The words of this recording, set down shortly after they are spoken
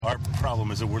problem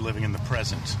is that we're living in the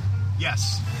present.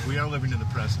 Yes, we are living in the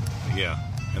present. Yeah,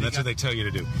 and that's what they tell you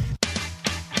to do.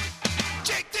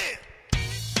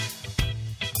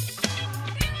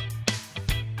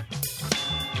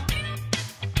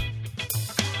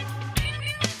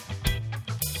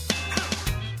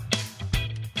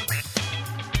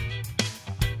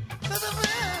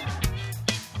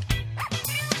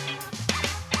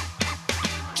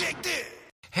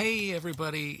 Hey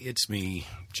everybody, it's me,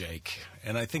 Jake,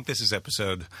 and I think this is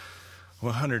episode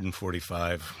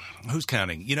 145. Who's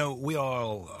counting? You know, we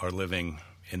all are living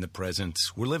in the present.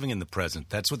 We're living in the present.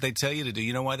 That's what they tell you to do.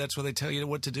 You know why that's what they tell you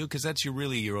what to do? Because that's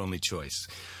really your only choice.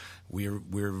 We're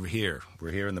here.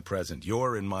 We're here in the present.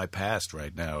 You're in my past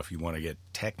right now, if you want to get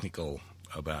technical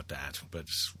about that, but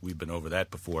we've been over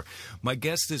that before. My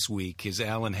guest this week is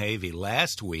Allan Havey.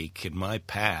 Last week, in my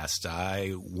past,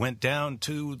 I went down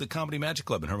to the Comedy Magic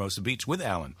Club in Hermosa Beach with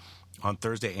Allan on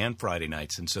Thursday and Friday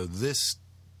nights, and so this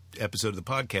episode of the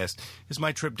podcast is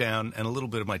my trip down and a little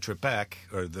bit of my trip back,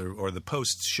 or the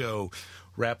post-show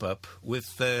wrap-up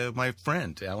with my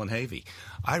friend, Allan Havey.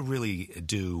 I really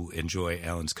do enjoy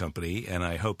Allan's company, and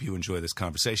I hope you enjoy this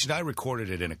conversation. I recorded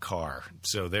it in a car,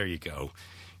 so there you go.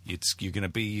 You're going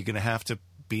to have to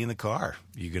be in the car.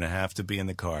 You're going to have to be in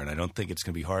the car, and I don't think it's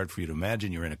going to be hard for you to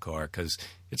imagine you're in a car, because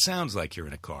it sounds like you're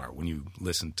in a car when you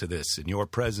listen to this. In your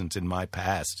present, in my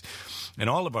past, and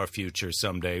all of our future,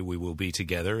 someday we will be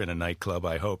together in a nightclub,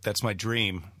 I hope. That's my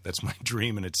dream. That's my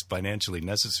dream, and it's financially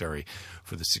necessary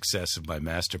for the success of my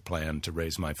master plan to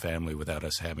raise my family without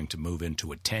us having to move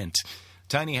into a tent.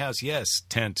 Tiny house, yes.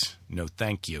 Tent, no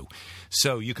thank you.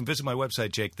 So you can visit my website,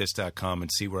 jakethis.com, and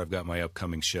see where I've got my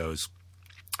upcoming shows.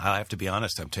 I have to be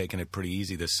honest, I'm taking it pretty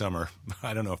easy this summer.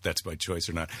 I don't know if that's by choice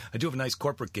or not. I do have a nice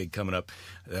corporate gig coming up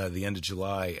the end of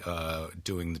July,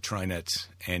 doing the TriNet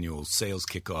annual sales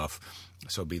kickoff.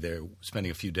 So I'll be there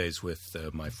spending a few days with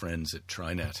my friends at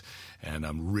TriNet, and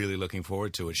I'm really looking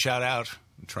forward to it. Shout out,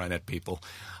 TriNet people.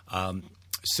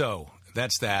 So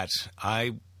that's that.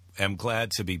 I'm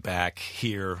glad to be back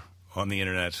here on the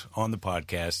internet, on the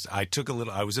podcast.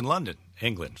 I was in London,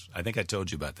 England. I think I told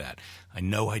you about that. I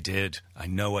know I did.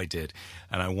 And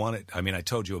I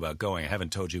told you about going. I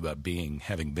haven't told you about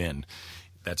having been.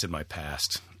 That's in my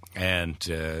past. And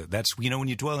that's, when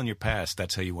you dwell in your past,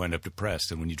 that's how you wind up depressed.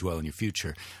 And when you dwell in your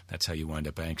future, that's how you wind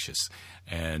up anxious.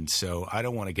 And so I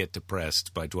don't want to get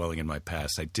depressed by dwelling in my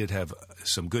past. I did have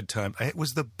some good time. It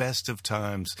was the best of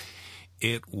times.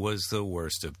 It was the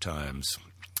worst of times,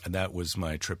 and that was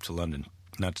my trip to London.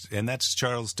 And that's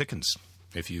Charles Dickens,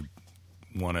 if you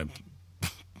want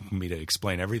me to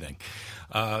explain everything.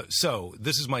 So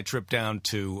this is my trip down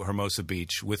to Hermosa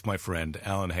Beach with my friend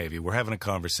Allan Havey. We're having a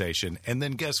conversation, and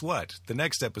then guess what? The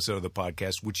next episode of the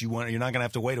podcast, which you're not going to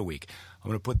have to wait a week. I'm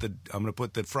going to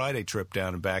put the Friday trip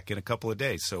down and back in a couple of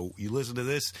days. So you listen to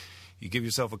this. You give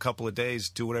yourself a couple of days,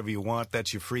 do whatever you want.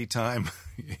 That's your free time.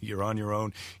 You're on your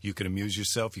own. You can amuse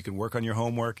yourself. You can work on your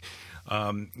homework.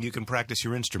 You can practice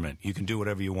your instrument. You can do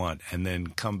whatever you want. And then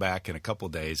come back in a couple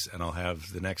of days, and I'll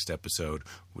have the next episode,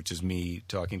 which is me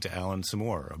talking to Allan some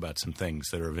more about some things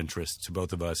that are of interest to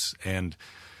both of us. And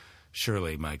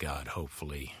surely, my God,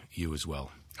 hopefully you as well.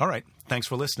 All right. Thanks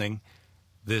for listening.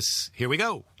 Here we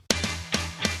go.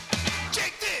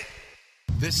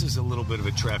 This is a little bit of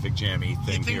a traffic jammy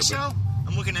thing here. You think so?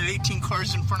 I'm looking at 18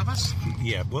 cars in front of us.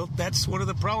 Yeah, well, that's one of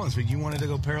the problems. But you wanted to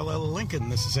go parallel to Lincoln.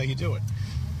 This is how you do it.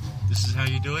 This is how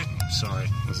you do it? Sorry.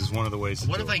 This is one of the ways to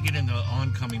What do if it. I get in the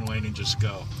oncoming lane and just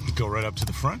go? Go right up to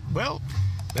the front? Well,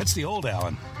 that's the old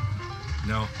Allan.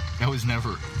 No, that was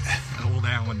never. Old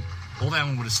Allan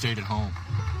would have stayed at home.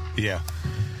 Yeah.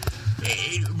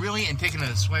 Really, and taking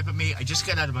a swipe at me, I just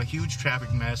got out of a huge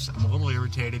traffic mess. I'm a little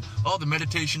irritated. Oh, the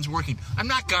meditation's working. I'm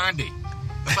not Gandhi.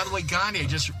 And by the way, Gandhi, I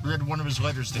just read one of his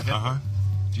letters to Hitler. Uh-huh.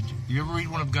 Did you ever read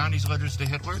one of Gandhi's letters to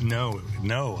Hitler? No,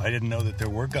 I didn't know that there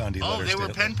were Gandhi letters. Oh, they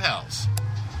were pen pals.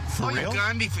 For real?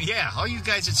 All you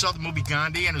guys that saw the movie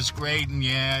Gandhi, and it was great, and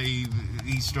yeah, he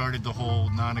started the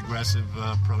whole non-aggressive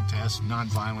protest,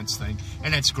 non-violence thing,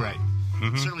 and that's great.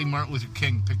 Mm-hmm. Certainly Martin Luther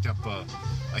King picked up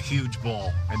a huge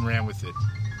ball and ran with it.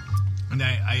 And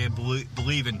I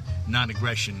believe in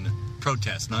non-aggression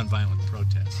protest, non-violent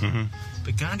protest. Mm-hmm.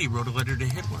 But Gandhi wrote a letter to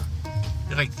Hitler.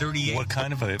 Like 38. What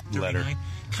kind of a letter?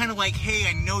 Kind of like, hey,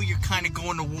 I know you're kind of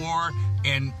going to war,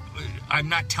 and I'm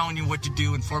not telling you what to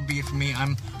do, and far be it from me,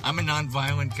 I'm a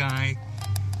non-violent guy.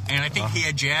 And I think he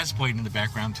had jazz played in the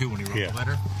background, too, when he wrote the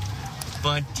letter.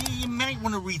 But you might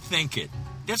want to rethink it.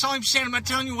 That's all I'm saying. I'm not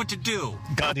telling you what to do.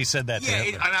 Gandhi said that to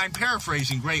Hitler. And I'm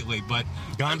paraphrasing greatly, but...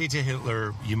 Gandhi to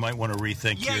Hitler, you might want to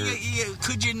rethink your... Yeah.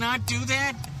 Could you not do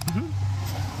that?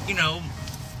 Mm-hmm. You know,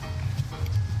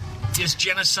 this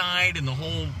genocide and the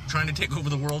whole trying to take over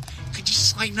the world. Could you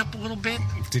just lighten up a little bit?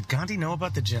 Did Gandhi know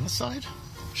about the genocide?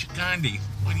 Gandhi,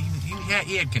 well,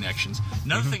 he had connections.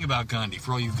 Another thing about Gandhi,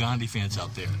 for all you Gandhi fans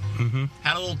out there,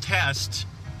 had a little test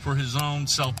for his own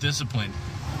self-discipline.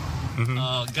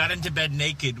 Got into bed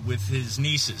naked with his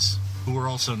nieces, who were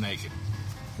also naked.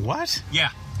 What? Yeah,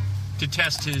 to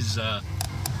test his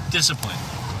discipline.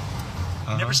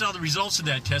 Never saw the results of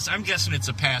that test. I'm guessing it's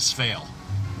a pass-fail.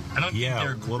 I don't think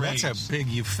they're well, grades. that's a big...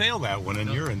 You fail that one,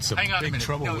 and you're in some Hang on a big minute.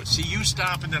 trouble. No, see, you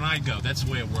stop and then I go. That's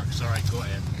the way it works. All right, go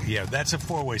ahead. Yeah, that's a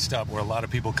four-way stop where a lot of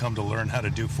people come to learn how to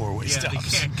do four-way stops. Yeah, they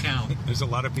can't count. There's a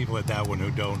lot of people at that one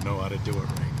who don't know how to do it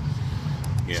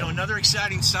right. Yeah. So another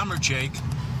exciting summer, Jake.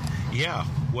 Yeah,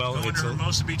 well, Going to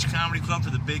Hermosa Beach Comedy Club for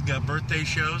the big birthday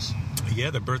shows. Yeah,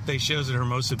 the birthday shows at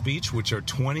Hermosa Beach, which are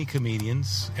 20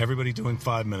 comedians, everybody doing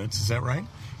 5 minutes. Is that right?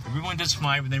 Everyone does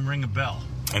 5 and then ring a bell.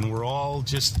 And we're all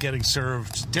just getting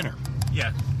served dinner.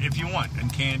 Yeah, if you want,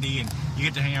 and candy, and you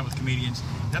get to hang out with comedians.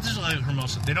 That's like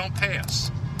Hermosa. They don't pay us,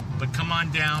 but come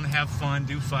on down, have fun,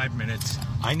 do 5 minutes.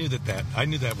 I knew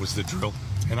that was the drill,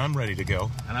 and I'm ready to go.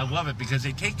 And I love it because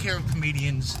they take care of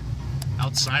comedians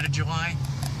outside of July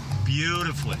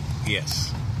beautifully.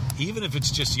 Yes. Even if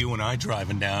it's just you and I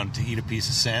driving down to eat a piece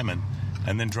of salmon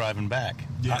and then driving back.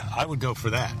 Yeah. I would go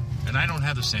for that. And I don't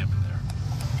have the salmon there.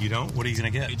 You don't? What are you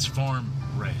going to get? It's farm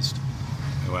raised.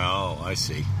 Well, I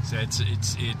see. So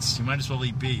it's you might as well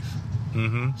eat beef.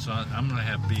 Mm-hmm. So I'm going to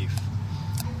have beef.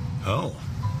 Oh.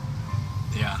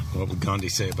 Yeah. What would Gandhi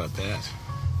say about that?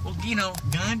 Well,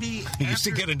 Gandhi... He used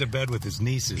to get into bed with his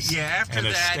nieces. Yeah, after and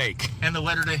that... a steak. And the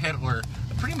letter to Hitler.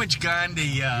 Pretty much Gandhi...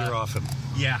 You're off him.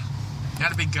 Yeah.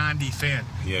 Not a big Gandhi fan.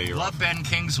 Yeah, you're Love off. Ben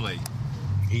Kingsley.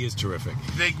 He is terrific.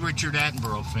 Big Richard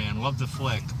Attenborough fan. Love the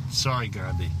flick. Sorry,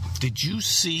 Gandhi. Did you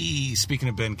see, speaking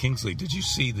of Ben Kingsley, did you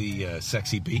see the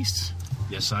Sexy Beasts?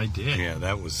 Yes, I did. Yeah,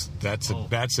 that's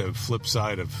a flip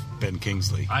side of Ben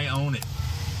Kingsley. I own it.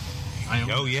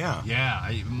 Oh, yeah.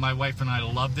 Yeah, my wife and I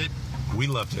loved it. We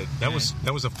loved it. That was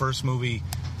the first movie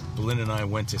Belinda and I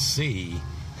went to see,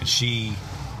 and she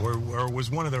or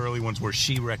was one of the early ones where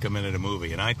she recommended a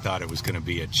movie, and I thought it was going to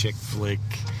be a chick flick,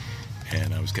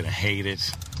 and I was going to hate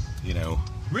it,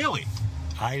 Really?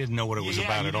 I didn't know what it was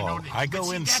about at all. I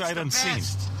go in sight unseen.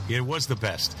 Best. It was the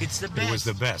best. It's the best. It was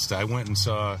the best. I went and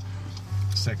saw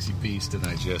Sexy Beast, and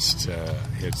I just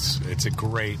it's a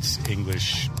great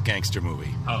English gangster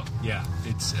movie. Oh yeah,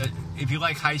 it's if you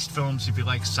like heist films, if you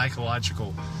like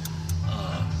psychological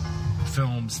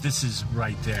films, this is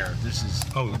right there. This is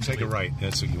take a right.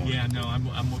 That's what you want. Yeah, no,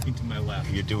 I'm looking to my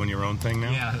left. You're doing your own thing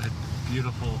now. Yeah, that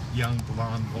beautiful young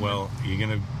blonde woman. Well, you're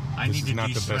gonna. This is not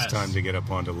the de-stress. best time to get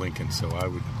up onto Lincoln, so I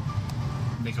would.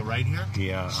 Make a right here.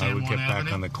 Yeah, San I would Juan get back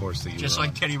Avenue? on the course that you Just were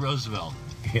like on. Teddy Roosevelt.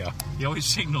 Yeah. He always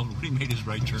signaled when he made his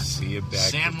right turn. See you back.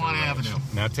 San Juan Avenue.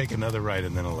 Now take another right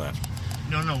and then a left.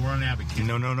 No, we're on Abbott Kinney.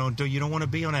 No. You don't want to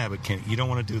be on Abbott Kinney. You don't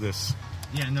want to do this.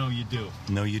 Yeah, no, you do.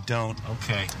 No, you don't.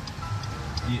 Okay.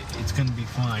 It's going to be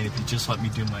fine if you just let me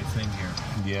do my thing here.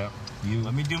 Yeah.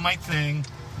 Let me do my thing.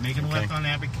 Making a left on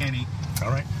Abbott Kinney.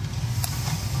 All right.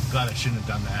 God, I shouldn't have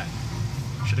done that.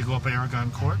 Should I go up at Aragon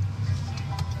Court?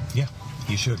 Yeah,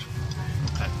 you should.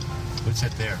 Okay. What's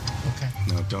that there? Okay.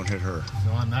 No, don't hit her.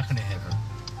 No, I'm not going to hit her.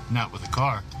 Not with a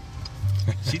car.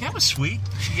 See, that was sweet.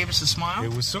 She gave us a smile.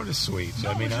 It was sort of sweet.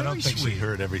 No, I mean, it was I don't very think sweet. she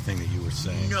heard everything that you were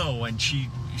saying. No, and she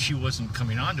wasn't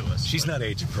coming on to us. She's not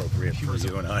age appropriate for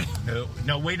you and I.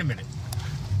 No, wait a minute.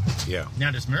 Yeah.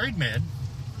 Now, there's married men,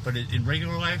 but in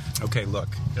regular life, Okay, look.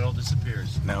 it all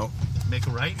disappears. Now. Make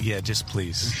a right? Yeah, just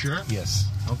please. You sure? Yes.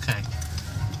 Okay.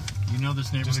 You know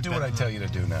this neighborhood. Just do what I tell you to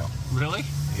do now. Really?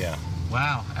 Yeah.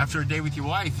 Wow. After a day with your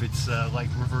wife, it's like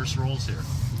reverse roles here.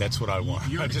 That's what I want.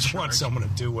 You're I in just want charge. someone to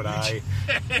do what I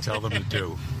tell them to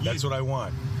do. That's what I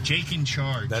want. Jake in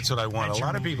charge. That's what I want. That's A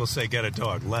lot your of people say get a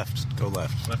dog. Left. Go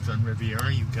left. Left on Riviera,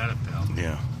 you got it, pal.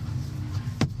 Yeah.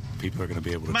 People are going to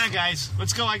be able to... Come on, guys.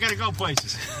 Let's go. I got to go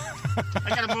places. I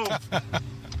got to move.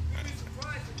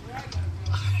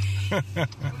 What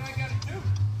I gotta do?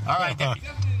 All right. You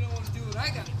definitely don't want to do what I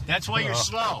gotta do. That's why you're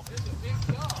slow. It's a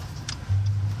big job.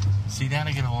 See, that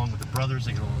I get along with the brothers.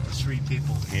 I get along with the street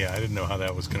people. Yeah, I didn't know how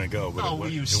that was going to go, but Oh, it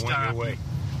went, you it went stop. your way.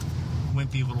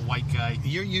 Wimpy little white guy.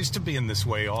 You're used to being this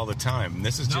way all the time.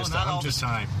 This is No, just... not I'm all just, the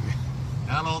time.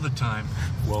 Not all the time.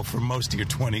 Well, for most of your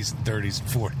 20s, 30s,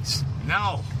 40s.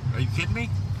 No. Are you kidding me?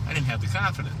 I didn't have the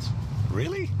confidence.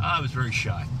 Really? I was very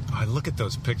shy. I look at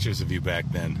those pictures of you back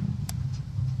then.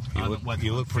 You On look, what,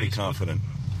 you on look pretty Facebook? confident.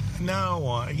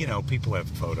 No, people have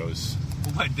photos.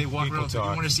 What, they walk People around. You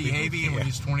talk. want to see People- Havey when yeah.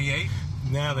 he's 28?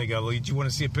 Now they go, well, do you want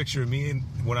to see a picture of me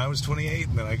when I was 28?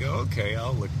 And then I go, okay,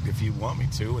 I'll look if you want me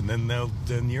to. And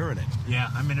then you're in it. Yeah,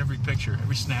 I'm in every picture,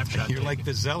 every snapshot. You're like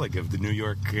the Zelig of the New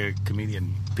York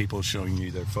comedian people showing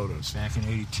you their photos. Back in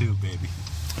 82, baby.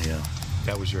 Yeah.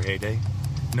 That was your heyday?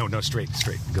 No, straight.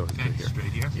 Go Okay, here.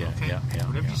 straight here? Yeah, okay. yeah.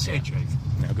 Whatever you say, Jake.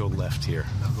 Now go left here.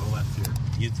 Now go left here.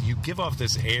 You give off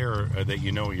this air that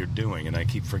you know what you're doing, and I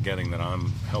keep forgetting that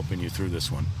I'm helping you through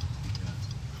this one. Yeah.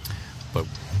 But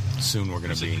soon we're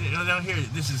going to be... Down here,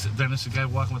 this is Dennis, a guy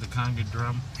walking with a conga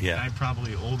drum. Yeah. A guy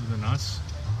probably older than us.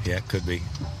 Yeah, it could be.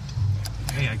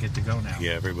 Hey, I get to go now.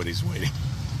 Yeah, everybody's waiting.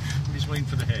 Everybody's waiting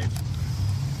for the hay.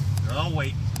 They're all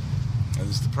waiting. Now,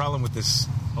 this is the problem with this.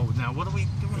 Oh, now what are we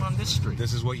doing on this street?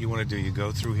 This is what you want to do. You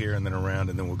go through here and then around,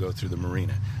 and then we'll go through the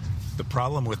marina. The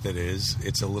problem with it is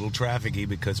it's a little trafficy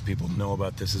because people know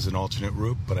about this as an alternate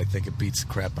route, but I think it beats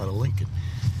the crap out of Lincoln.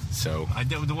 So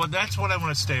that's what I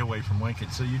want to stay away from, Lincoln.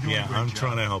 So you're doing a great I'm job.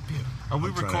 trying to help you. Are we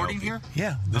I'm trying to recording help you. here?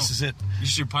 Yeah, this is it. This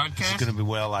is your podcast? This is going to be,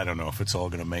 well, I don't know if it's all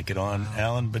going to make it on,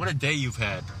 Allan, but what a day you've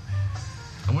had.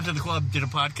 I went to the club, did a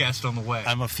podcast on the way.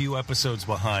 I'm a few episodes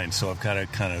behind, so I've got to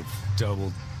kind of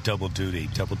double duty,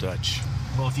 double dutch.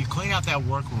 Well, if you clean out that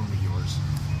workroom of yours.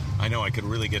 I know I could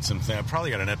really get some. I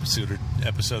probably got an episode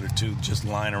or two just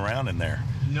lying around in there.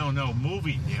 No,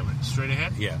 moving. Yeah, but straight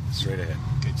ahead? Yeah, straight ahead.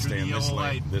 Okay, through Stay the in this yellow lane.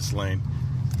 light. This lane.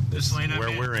 This lane I'm where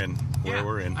in. we're in. Where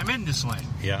we're in. I'm in this lane.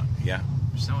 Yeah.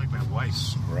 You sound like my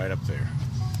wife's. Right up there.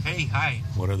 Hey, hi.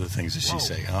 What other things does she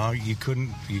say? Oh, you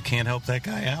can't help that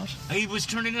guy out? He was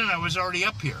turning in. I was already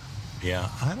up here. Yeah,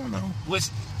 I don't know.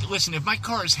 Listen, if my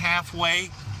car is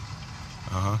halfway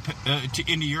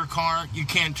into your car, you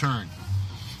can't turn.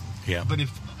 Yeah. But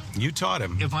if you taught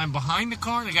him. If I'm behind the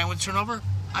car and the guy wants to turn over,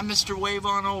 I'm Mr. Wave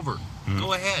on over.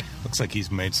 Go ahead. Looks like he's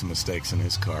made some mistakes in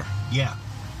his car. Yeah.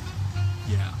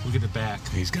 Look at the back.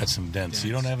 He's got some dents.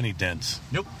 You don't have any dents.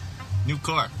 Nope. New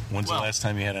car. When's the last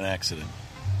time you had an accident?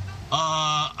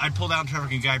 I pulled out in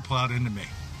traffic and a guy plowed into me.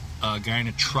 A guy in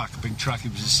a truck, a big truck. He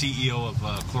was the CEO of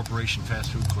a corporation,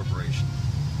 fast food corporation.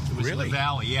 It was Really? in the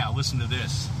valley. Yeah, listen to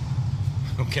this.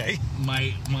 Okay.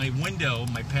 My window,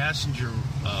 my passenger,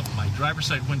 my driver's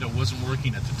side window wasn't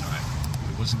working at the time.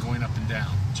 It wasn't going up and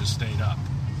down. It just stayed up.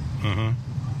 Mm-hmm.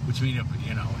 Which means,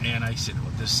 and I said,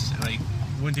 and I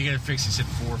went to get it fixed. He said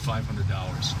 $400 or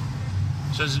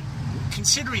 $500. So I was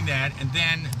considering that, and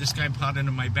then this guy plowed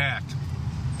into my back.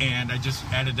 And I just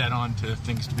added that on to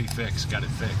things to be fixed. Got it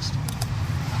fixed.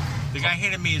 The guy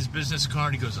handed me his business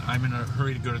card. He goes, I'm in a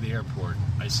hurry to go to the airport.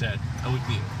 I said,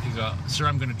 he goes, sir,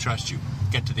 I'm going to trust you.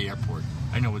 Get to the airport.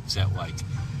 I know what's that like.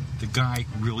 The guy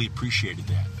really appreciated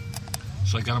that.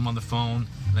 So I got him on the phone,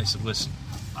 and I said, listen,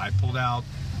 I pulled out.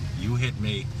 You hit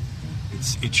me.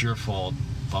 It's your fault.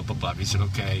 Blah, blah, blah. He said,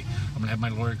 okay, I'm going to have my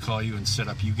lawyer call you and set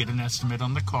up. You get an estimate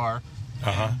on the car.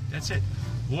 That's it.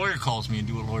 Lawyer calls me and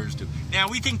do what lawyers do. Now,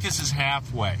 we think this is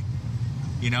halfway.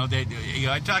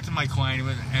 I talked to my client,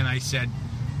 and I said,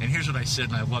 and here's what I said,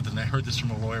 and I loved it, and I heard this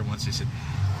from a lawyer once. They said,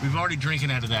 we've already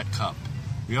drinking out of that cup.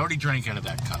 We already drank out of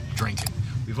that cup. Drink it.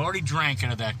 We've already drank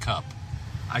out of that cup.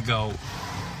 I go,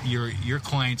 your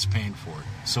client's paying for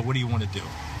it. So what do you want to do?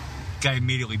 Guy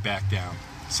immediately backed down.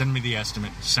 Send me the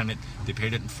estimate. Send it. They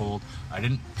paid it in full. I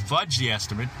didn't fudge the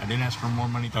estimate. I didn't ask for more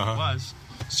money than it was.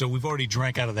 So we've already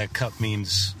drank out of that cup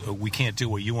means we can't do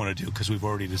what you want to do because we've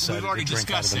already decided to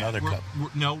drink out of another cup.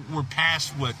 We're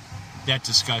past that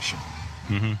discussion.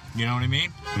 Mm-hmm. You know what I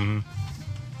mean? Mm-hmm.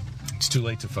 It's too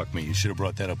late to fuck me. You should have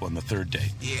brought that up on the third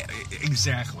day. Yeah,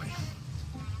 exactly.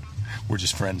 We're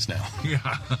just friends now.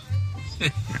 Yeah.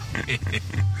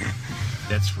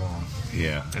 That's wrong.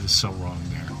 Yeah. That is so wrong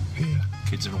there. Yeah.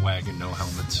 Kids in a wagon, no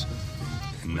helmets.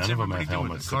 None of them have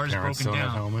helmets. The car's parents broken don't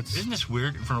down. have helmets. Isn't this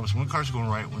weird? In front of us, one car's going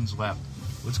right, one's left.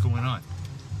 What's going on?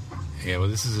 Yeah, well,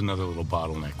 this is another little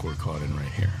bottleneck we're caught in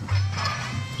right here.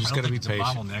 Just got to be patient.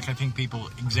 I bottleneck. I think people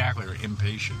are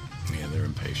impatient. Yeah, they're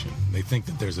impatient. They think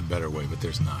that there's a better way, but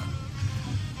there's not.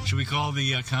 Should we call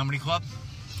the comedy club?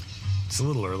 It's a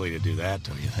little early to do that,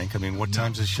 don't you think? I mean, what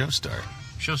time does the show start?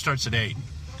 Show starts at 8.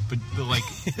 But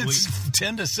it's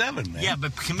 10 to 7, man. Yeah,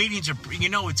 but comedians are,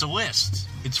 it's a list.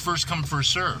 It's first come, first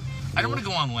serve. I don't want to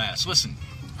go on last. Listen.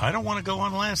 I don't want to go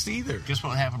on last either. Guess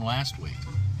what happened last week?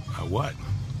 What?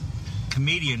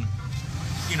 Comedian,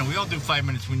 we all do 5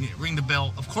 minutes. When you ring the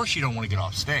bell, of course you don't want to get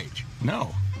off stage.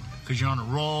 No. Because you're on a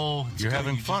roll. You're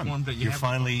having fun. You're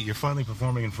finally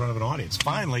performing in front of an audience.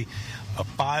 Finally,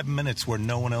 5 minutes where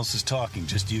no one else is talking,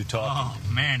 just you talking.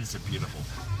 Oh, man, is it beautiful.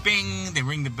 Bing, they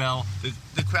ring the bell.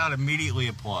 The crowd immediately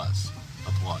applauds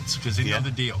because they know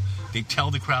the deal. They tell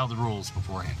the crowd the rules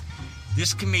beforehand.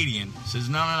 This comedian says,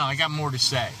 no, I got more to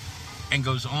say. and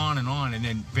goes on, and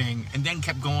then bing, and then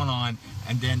kept going on,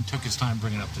 and then took his time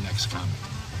bringing up the next comic.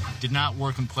 Did not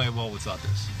work and play well with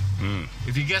others.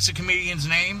 If you guess a comedian's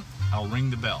name, I'll ring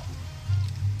the bell.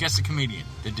 Guess the comedian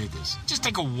that did this. Just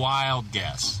take a wild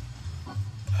guess.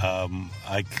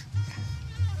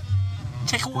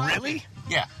 Take a wild. Really?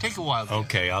 Yeah, take a wild guess.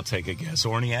 Okay, I'll take a guess.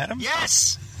 Orny Adams?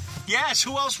 Yes! Yes,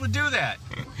 who else would do that?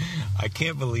 I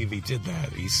can't believe he did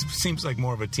that. He seems like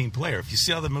more of a team player. If you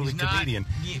saw the movie Comedian,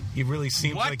 he really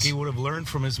seems like he would have learned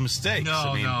from his mistakes.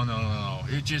 No.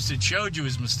 It showed you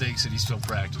his mistakes that he's still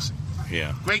practicing.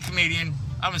 Yeah. Great comedian.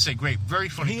 I'm going to say great. Very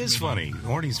funny He is comedian.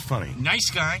 funny. Orny's funny. Nice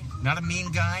guy. Not a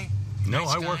mean guy. No,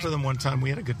 Nice I worked with him one time. We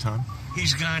had a good time.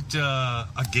 He's got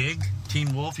a gig,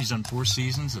 Teen Wolf. He's on 4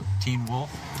 seasons of Teen Wolf.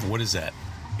 What is that?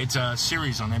 It's a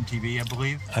series on MTV, I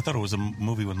believe. I thought it was a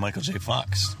movie with Michael J.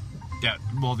 Fox. Yeah,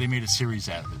 well, they made a series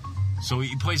out of it. So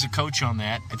he plays a coach on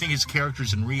that. I think his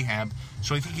character's in rehab,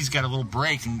 so I think he's got a little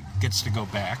break and gets to go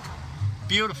back.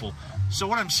 Beautiful. So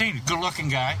what I'm saying, good-looking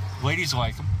guy. Ladies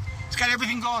like him. He's got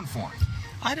everything going for him.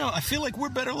 I feel like we're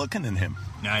better looking than him.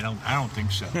 No, I don't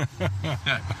think so.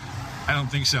 I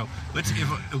don't think so.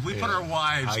 If we put our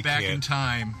wives back in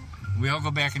time, we all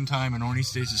go back in time, and Orny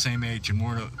stays the same age, and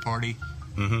we're at a party.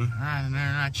 Mm-hmm.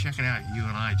 They're not checking out you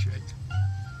and I,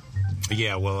 Jake.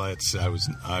 Yeah, well, I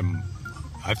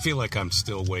feel like I'm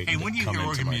still waiting. Hey, when do you hear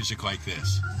organ music like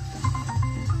this?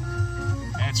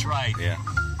 That's right. Yeah.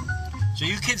 So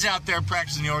you kids out there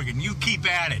practicing the organ, you keep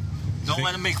at it. Don't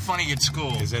let them make fun of you at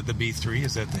school. Is that the B3?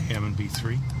 Is that the Hammond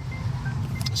B3?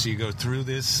 So you go through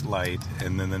this light,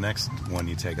 and then the next one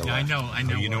you take a left. I know.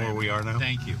 Oh, you know where we are now?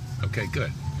 Thank you. Okay,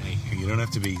 good. Thank you. You don't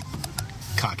have to be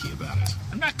cocky about it.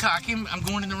 I'm not cocky. I'm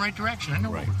going in the right direction. I know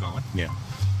where we're going. Yeah.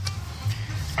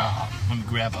 Let me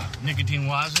grab a nicotine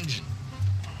lozenge and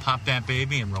pop that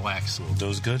baby and relax a little.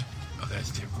 Those good? Oh,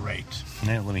 they're great.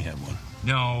 Yeah, let me have one.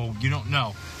 No, you don't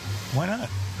know. Why not?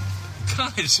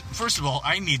 Because, first of all,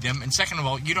 I need them, and second of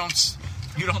all, you don't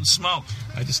smoke.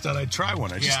 I just thought I'd try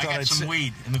one. I got some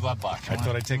weed in the glove box. I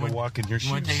thought I'd take a walk in your shoes.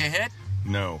 You want to take a hit?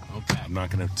 No. Okay. I'm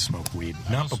not going to smoke weed.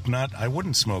 I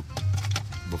wouldn't smoke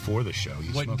before the show.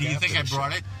 Do you think I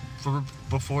brought it for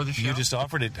before the show? You just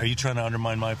offered it. Are you trying to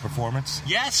undermine my performance?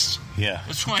 Yes. Yeah.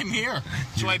 That's why I'm here.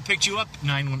 That's why I picked you up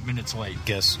 9 minutes late.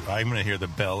 Guess I'm going to hear the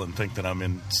bell and think that I'm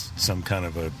in some kind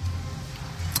of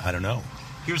I don't know.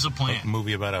 Here's a plan. A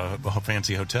movie about a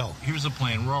fancy hotel. Here's a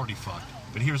plan. We're already fucked.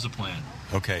 But here's the plan.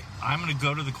 Okay. I'm going to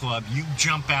go to the club. You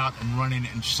jump out and run in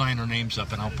and sign our names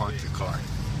up, and I'll park the car.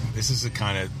 This is the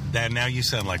kind of... Now you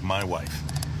sound like my wife.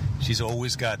 She's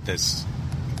always got this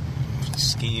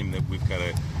scheme that we've got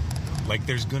to... Like,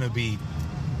 there's going to be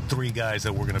 3 guys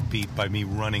that we're going to beat by me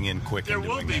running in quick and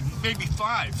doing There will be. Maybe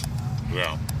 5.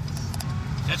 Yeah.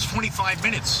 That's 25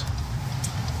 minutes.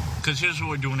 Because here's what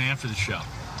we're doing after the show.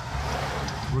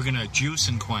 We're going to juice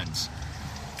and cleanse.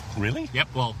 Really? Yep.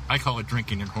 Well, I call it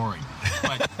drinking and whoring.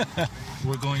 But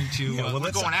we're going to...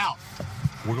 we're going out.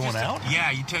 We're going out?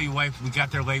 Yeah, you tell your wife we got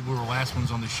there late. We were the last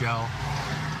ones on the show.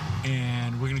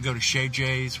 And we're going to go to Shay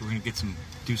J's. We're going to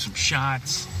do some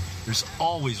shots. There's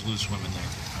always loose women there.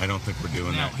 I don't think we're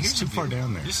doing that. It's too far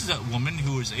down there. This is a woman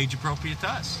who is age appropriate to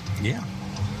us. Yeah.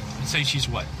 I'd say she's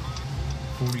what?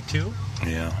 42?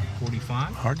 Yeah.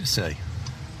 45? Hard to say.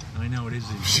 I know it is.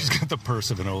 She's got the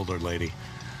purse of an older lady.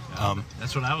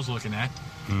 That's what I was looking at.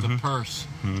 Mm-hmm. The purse.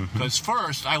 Because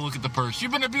first, I look at the purse.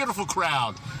 You've been a beautiful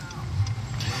crowd.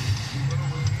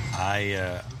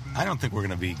 I don't think we're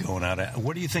going to be going out.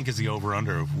 What do you think is the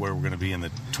over-under of where we're going to be in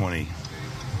the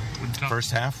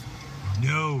first half?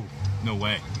 No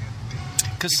way.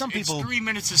 Because some people... It's 3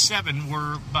 minutes to 7.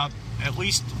 We're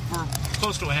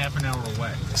close to a half an hour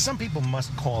away. Some people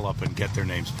must call up and get their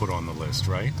names put on the list,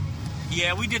 right?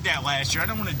 Yeah, we did that last year. I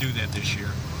don't want to do that this year.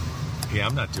 Yeah,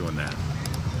 I'm not doing that.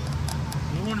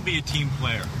 We want to be a team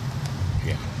player.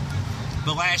 Yeah.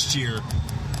 The last year,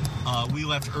 we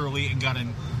left early and got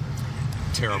in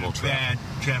bad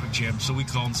traffic jam. So we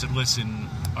called and said, listen,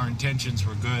 our intentions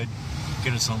were good.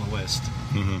 Get us on the list.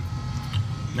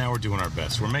 Mm-hmm. Now we're doing our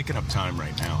best. We're making up time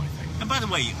right now, I think. And by the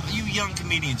way, you young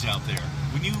comedians out there,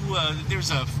 when you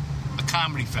there's a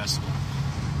comedy festival,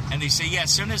 and they say, yeah,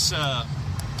 send us a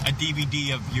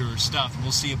DVD of your stuff, and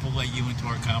we'll see if we'll let you into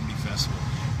our comedy festival.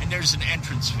 And there's an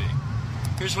entrance fee.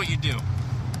 Here's what you do.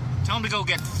 Tell them to go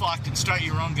get fucked and start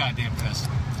your own goddamn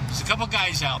festival. There's a couple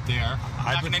guys out there,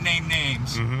 I'm not going to name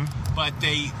names, but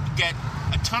they get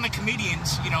a ton of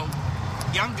comedians,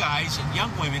 young guys and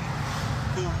young women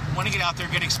who want to get out there,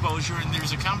 get exposure, and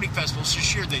there's a comedy festival, so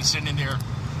sure, they send in their,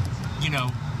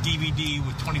 DVD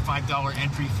with $25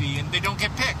 entry fee, and they don't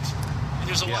get picked. And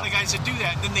there's a lot of guys that do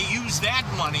that. Then they use that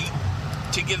money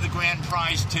to give the grand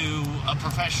prize to a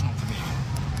professional comedian.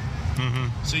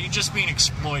 Mm-hmm. So you're just being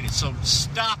exploited. So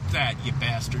stop that, you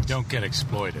bastards. Don't get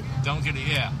exploited. Don't get it.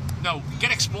 Yeah. No,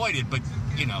 get exploited, but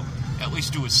at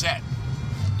least do a set.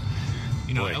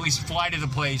 Boy. At least fly to the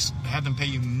place, have them pay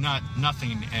you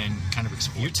nothing, and kind of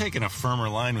exploit. You're taking a firmer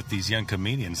line with these young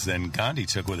comedians than Gandhi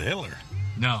took with Hitler.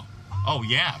 No. Oh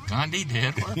yeah, Gandhi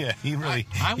did Hitler. Yeah, he really.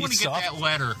 I want to get that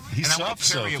letter, and I want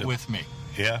to carry it with me.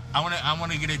 Yeah. I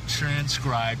want to get it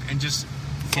transcribed and just.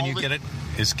 Can you get it?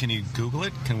 Can you Google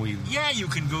it? Can we? Yeah, you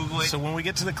can Google it. So when we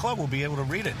get to the club, we'll be able to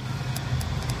read it.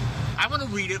 I want to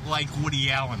read it like Woody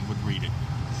Allen would read it.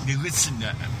 Listen,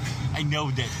 I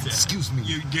know that. Excuse me.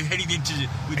 You're heading into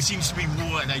what seems to be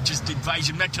war, and I just advise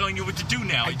you. I'm not telling you what to do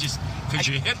now. Because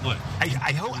you're Hitler.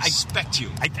 I hope I respect you.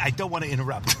 I don't want to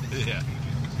interrupt. Yeah.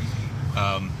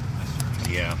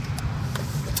 Yeah.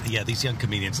 Yeah, these young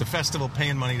comedians. The festival,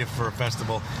 paying money for a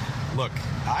festival. Look,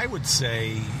 I would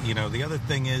say, the other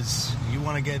thing is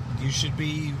you should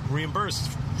be reimbursed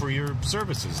for your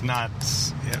services, not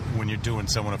when you're doing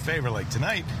someone a favor like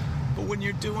tonight, but when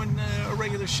you're doing a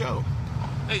regular show.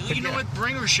 Hey, you know what?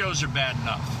 Bringer shows are bad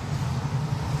enough.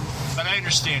 But I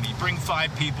understand. You bring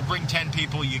 5 people, bring 10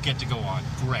 people, you get to go on.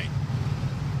 Great.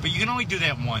 But you can only do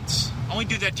that once. Only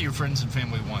do that to your friends and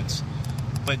family once.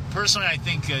 But personally, I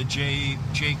think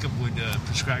Jacob would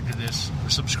prescribe to this or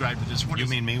subscribe to this. You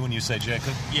mean me when you say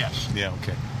Jacob? Yes. Yeah,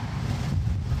 okay.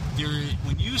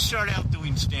 When you start out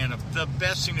doing stand-up, the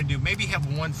best thing to do, maybe have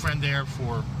one friend there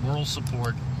for moral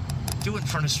support. Do it in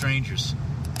front of strangers.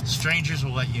 Strangers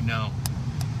will let you know.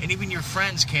 And even your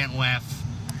friends can't laugh.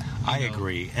 I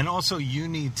agree. And also, you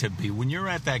need to be, when you're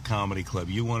at that comedy club,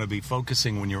 you want to be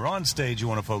focusing, when you're on stage, you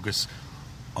want to focus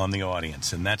on the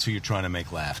audience. And that's who you're trying to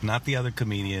make laugh. Not the other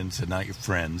comedians and not your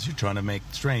friends. You're trying to make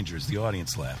strangers, the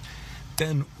audience, laugh.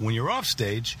 Then, when you're off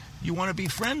stage, you want to be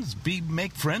friends.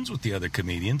 Make friends with the other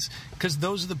comedians, because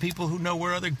those are the people who know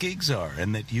where other gigs are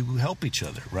and that you help each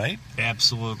other, right?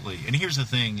 Absolutely. And here's the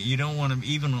thing. You don't want to,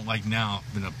 even like now,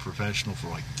 I've been a professional for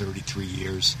like 33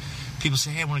 years. People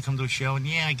say, hey, I want to come to a show. And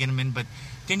yeah, I get them in. But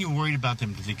then you're worried about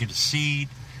them. Do they get a seat?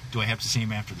 Do I have to see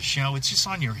them after the show? It's just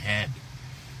on your head.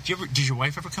 Did your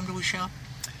wife ever come to a show?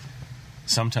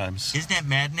 Sometimes. Isn't that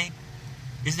maddening?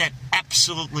 Isn't that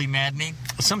absolutely maddening?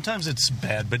 Sometimes it's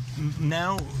bad, but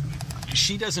now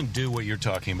she doesn't do what you're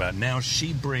talking about. Now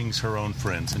she brings her own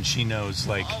friends, and she knows,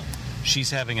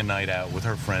 she's having a night out with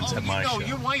her friends at my show.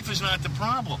 Your wife is not the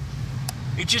problem.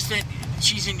 It's just that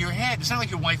she's in your head. It's not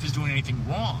like your wife is doing anything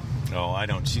wrong. Oh, I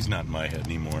don't. She's not in my head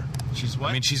anymore. She's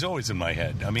what? I mean, she's always in my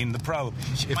head. I mean, the problem,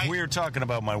 if we were talking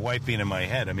about my wife being in my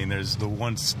head, I mean, there's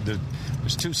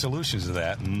 2 solutions to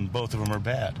that, and both of them are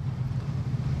bad.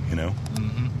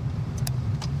 Mm-hmm.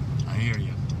 I hear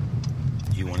you.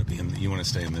 You want to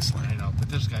stay in this line. I know, but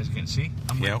this guy's going to see.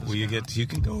 You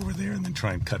can go over there and then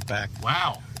try and cut back.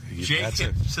 Wow. Jake,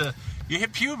 you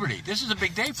hit puberty. This is a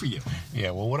big day for you.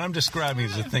 Yeah, well, what I'm describing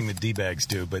is the thing that D-bags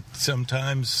do, but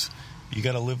sometimes you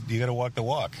got to walk the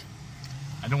walk.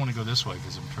 I don't want to go this way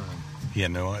because I'm turning. Yeah,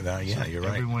 you're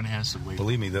right. Everyone has to wait.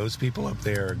 Believe me, those people up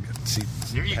there. See,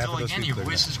 there you go again. Your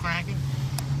voice is cracking.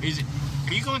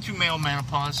 Are you going through male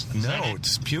menopause?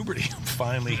 It's puberty. I'm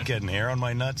finally getting hair on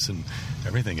my nuts, and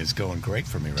everything is going great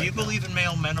for me right now. Do you believe in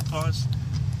male menopause?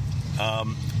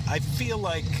 I feel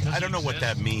like I don't know what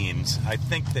that means. I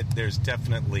think that there's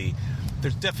definitely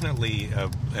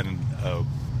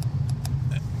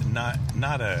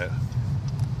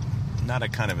not a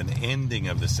kind of an ending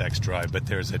of the sex drive, but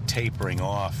there's a tapering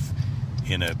off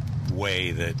in a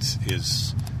way that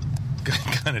is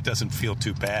kind of doesn't feel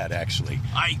too bad, actually.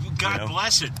 God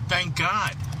bless it. Thank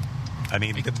God. I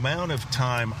mean, the amount of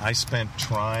time I spent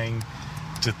trying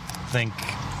to think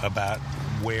about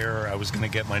where I was going to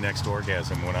get my next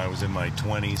orgasm when I was in my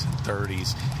 20s and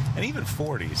 30s and even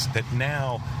 40s, that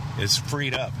now is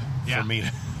freed up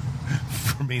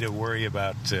for me to worry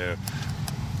about. I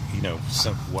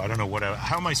don't know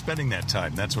how am I spending that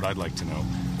time? That's what I'd like to know.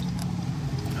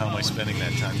 How am I spending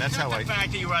that time? That's how the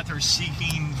fact that you were out there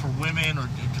seeking for women or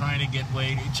trying to get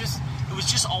laid. It was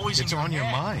just always in your head. It's on your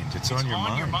mind. It's on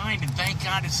your mind, and thank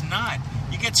God it's not.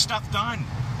 You get stuff done.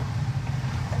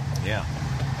 Yeah.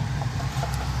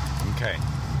 Okay.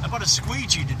 How about a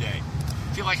squeegee today?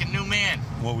 Feel like a new man.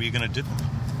 What were you going to do?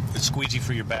 A squeegee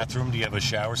for your bathroom? Do you have a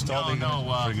shower stall? No,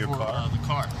 for your car? The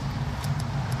car.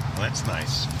 Well, that's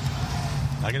nice.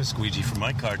 I got a squeegee for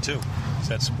my car, too. Does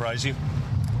that surprise you?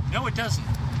 No, it doesn't.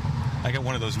 I got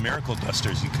one of those miracle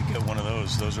dusters. You could get one of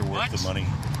those. Those are worth the money.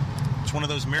 It's one of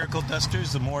those miracle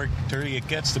dusters. The more dirty it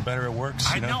gets, the better it works.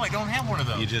 I know. I don't have one of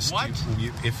those. You just what?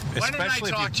 Why didn't I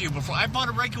talk to you before? I bought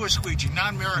a regular squeegee,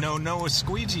 non-miracle. No, a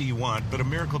squeegee you want, but a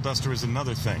miracle duster is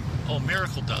another thing. Oh,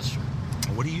 miracle duster.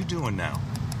 What are you doing now?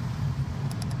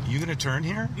 You going to turn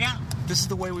here? Yeah. This is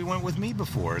the way we went with me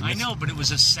before. I know, but it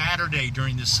was a Saturday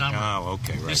during the summer. Oh,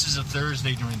 okay, right. This is a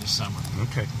Thursday during the summer.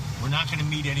 Okay. We're not going to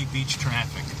meet any beach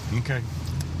traffic. Okay.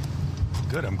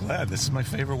 Good, I'm glad. This is my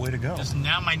favorite way to go. This is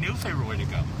now my new favorite way to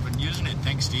go. I've been using it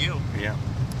thanks to you. Yeah.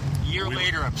 A year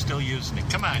later, I'm still using it.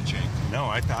 Come on, Jake. No,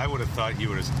 I would have thought you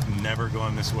would have never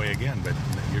gone this way again, but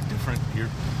you're different.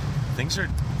 Things are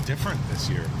different this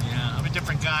year. Yeah, I'm a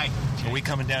different guy, Jake. Are we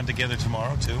coming down together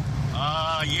tomorrow, too?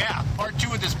 Yeah. Part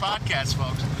 2 of this podcast,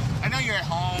 folks. I know you're at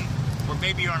home, or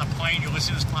maybe you're on a plane, you're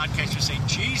listening to this podcast, you're saying,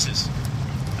 Jesus.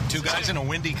 Two guys in a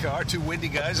windy car? Two windy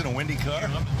guys in a windy car? Here,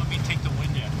 let me take the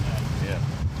wind out of that. Yeah.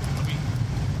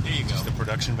 There you go. Just the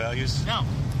production values? No.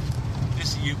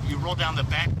 You roll down the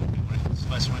back window when it's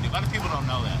less windy. A lot of people don't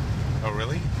know that. Oh,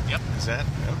 really? Yep. Is that?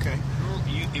 Okay.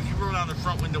 If you roll down the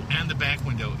front window and the back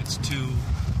window,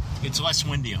 it's less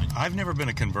windy on you. I've never been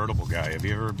a convertible guy. Have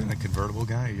you ever been a convertible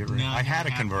guy? No, I had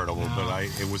a convertible, no. but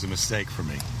it was a mistake for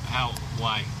me. How?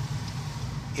 Why?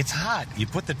 It's hot. You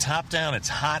put the top down, it's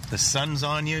hot, the sun's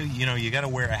on you. You know, you got to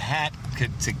wear a hat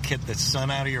to get the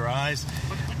sun out of your eyes.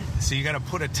 So you got to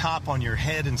put a top on your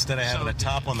head instead of having a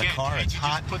top on the car. It's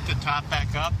hot. Just put the top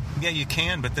back up? Yeah, you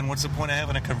can, but then what's the point of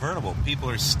having a convertible?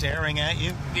 People are staring at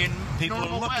you. People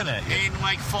are looking at you. In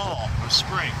like fall or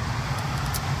spring.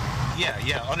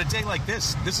 Yeah. On a day like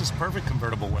this is perfect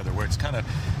convertible weather where it's kind of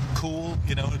cool.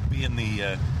 You know, it'd be in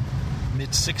the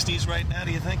mid-60s right now,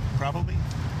 do you think? Probably?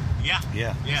 Yeah.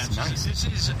 It's nice. This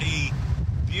is a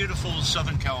beautiful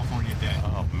Southern California day.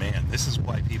 Oh, man. This is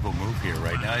why people move here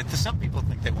right now. Some people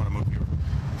think they want to move here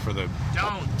for the...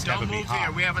 Don't move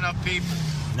here. We have enough people.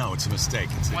 No, it's a mistake.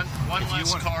 One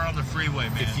less car on the freeway,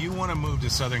 man. If you want to move to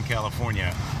Southern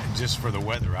California just for the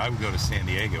weather, I would go to San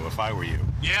Diego if I were you.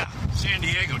 Yeah, San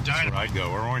Diego, dynamite. That's where I'd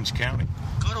go, or Orange County.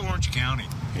 Go to Orange County.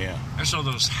 Yeah. That's all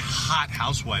those hot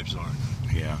housewives are.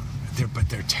 Yeah. But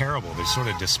they're terrible. They're sort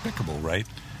of despicable, right?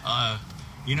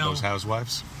 Those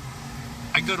housewives?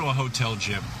 I go to a hotel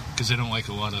gym because I don't like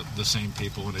a lot of the same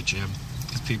people in a gym.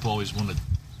 Because people always want to...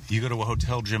 You go to a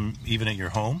hotel gym even at your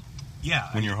home? Yeah.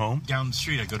 When you're home? Down the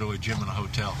street, I go to a gym and a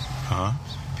hotel. Huh?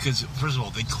 Because, first of all,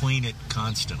 they clean it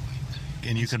constantly.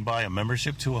 And you can buy a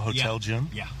membership to a hotel gym?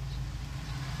 Yeah.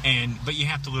 But you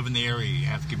have to live in the area. You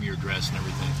have to give me your address and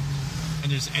everything.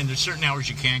 And there's certain hours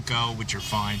you can't go, which are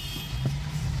fine.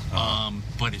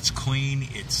 But it's clean.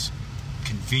 It's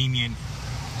convenient.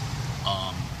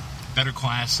 Better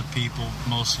class of people,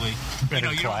 mostly.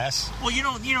 Better class? Well, you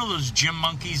know those gym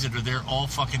monkeys that are there all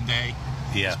fucking day?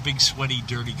 Yeah. Those big, sweaty,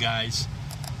 dirty guys.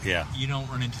 Yeah. You don't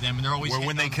run into them, and they're always...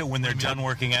 When they're done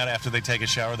working out after they take a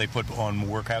shower, they put on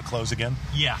workout clothes again?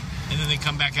 Yeah. And then they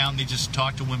come back out and they just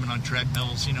talk to women on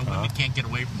treadmills. You know, women can't get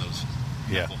away from those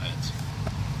knuckleheads.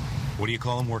 What do you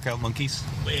call them? Workout monkeys?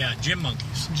 Yeah, gym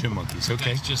monkeys. Gym monkeys,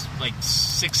 okay. Guys just like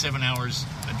 6-7 hours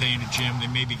a day in a gym. They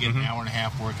maybe get an hour and a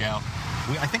half workout.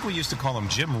 I think we used to call them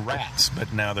gym rats,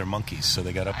 but now they're monkeys, so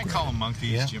they got upgraded. I call them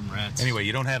monkeys, gym rats. Anyway,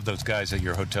 you don't have those guys at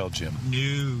your hotel gym.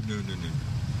 No.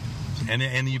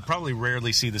 And you probably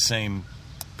rarely see the same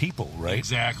people, right?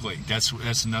 Exactly.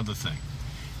 That's another thing.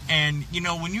 And, you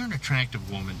know, when you're an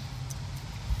attractive woman,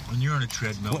 when you're on a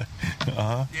treadmill,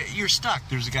 you're stuck.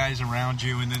 There's guys around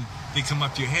you, and then they come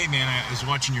up to you, hey, man, I was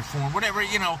watching your form, whatever,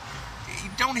 you know.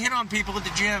 Don't hit on people at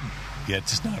the gym. Yeah,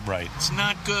 it's just not right. It's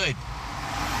not good.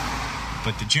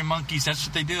 But the gym monkeys, that's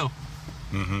what they do.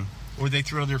 Mm-hmm. Or they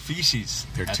throw their feces.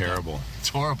 They're terrible. It's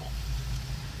horrible.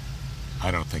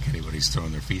 I don't think anybody's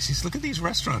throwing their feces. Look at these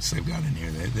restaurants they've got in here.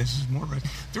 This is more.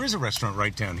 There is a restaurant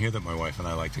right down here that my wife and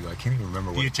I like to go. I can't even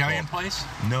remember what it's called. The Italian place?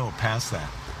 No, past that.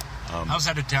 How's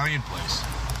that Italian place?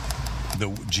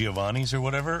 The Giovanni's or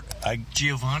whatever?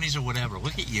 Giovanni's or whatever.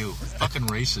 Look at you. Fucking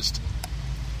racist.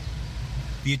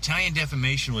 The Italian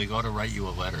Defamation League ought to write you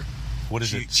a letter. What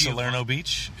is it? Salerno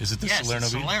Beach? Is it the Salerno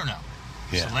Beach? Salerno.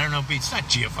 Yeah. Salerno Beach. It's not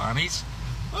Giovanni's.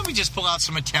 Let me just pull out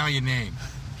some Italian name.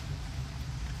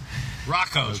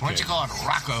 Rocco's. Okay. Why don't you call it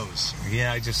Rocco's?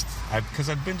 Yeah, because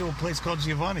I've been to a place called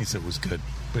Giovanni's that was good.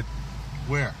 But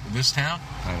where? In this town?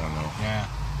 I don't know. Yeah.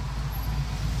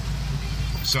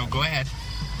 So go ahead.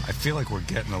 I feel like we're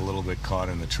getting a little bit caught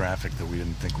in the traffic that we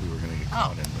didn't think we were going to get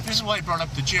caught in. But... This is why I brought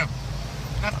up the gym.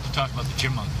 Not to talk about the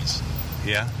gym monkeys.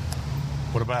 Yeah?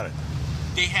 What about it?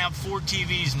 They have 4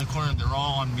 TVs in the corner. They're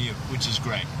all on mute, which is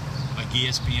great. Like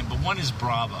ESPN. But one is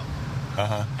Bravo.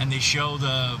 Uh-huh. And they show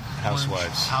the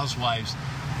Housewives. Housewives.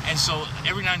 And so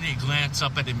every now and then you glance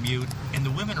up at the mute, and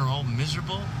the women are all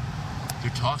miserable.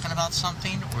 They're talking about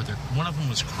something, or one of them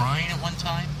was crying at one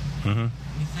time. Mm-hmm.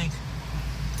 You think,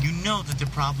 you know that their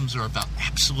problems are about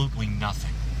absolutely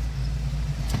nothing.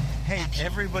 Hey,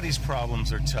 everybody's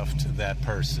problems are tough to that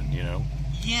person, you know?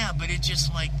 Yeah, but it's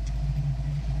just like,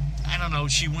 I don't know,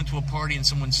 she went to a party and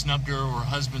someone snubbed her, or her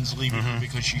husband's leaving her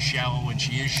because she's shallow, and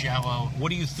she is shallow.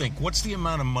 What do you think? What's the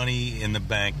amount of money in the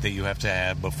bank that you have to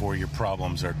have before your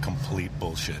problems are complete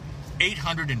bullshit?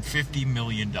 $850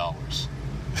 million. I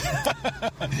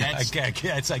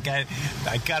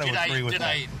got to agree with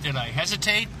that. Did I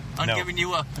hesitate on No. giving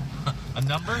you a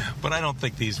number? But I don't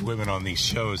think these women on these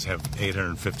shows have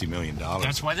 $850 million.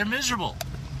 That's why they're miserable.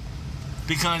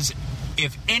 Because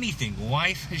if anything,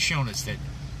 life has shown us that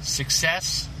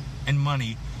success and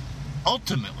money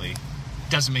ultimately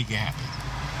doesn't make you happy.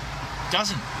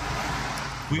 Doesn't.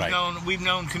 We've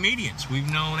known comedians,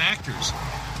 we've known actors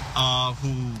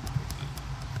who,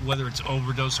 whether it's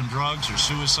overdose on drugs or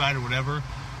suicide or whatever,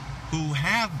 who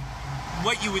have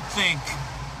what you would think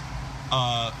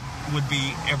would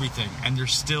be everything, and they're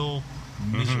still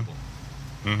miserable.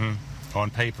 Mm-hmm. On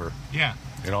paper. Yeah.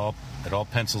 It all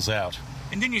pencils out.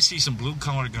 And then you see some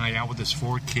blue-collar guy out with his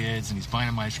 4 kids, and he's buying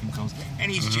them ice cream cones,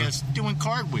 and he's just doing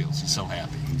cartwheels. He's so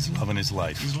happy. He's loving his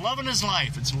life. He's loving his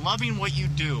life. It's loving what you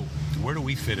do. Where do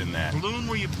we fit in that? Bloom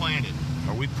where you planted.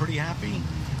 Are we pretty happy?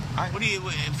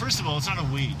 First of all, it's not a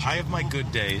we. I have my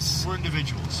good days. We're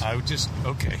individuals.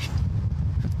 Okay.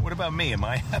 What about me? Am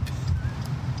I happy?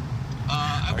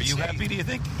 Are you happy, do you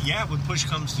think? Yeah, when push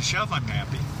comes to shove, I'm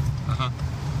happy. Uh-huh.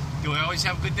 Do I always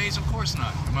have good days? Of course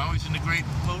not. Am I always in a great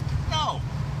mood? No.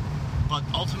 But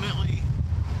ultimately,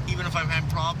 even if I've had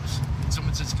problems, and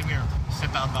someone says, come here,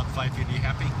 step out about 5 feet, are you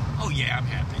happy? Oh, yeah, I'm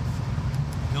happy.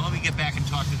 Now let me get back and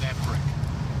talk to that prick.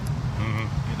 Mm-hmm.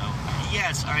 You know?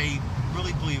 Yes, I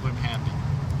really believe I'm happy.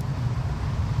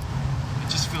 I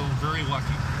just feel very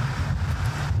lucky.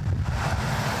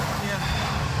 Yeah.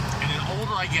 And the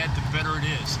older I get, the better it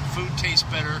is. Food tastes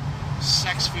better.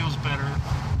 Sex feels better.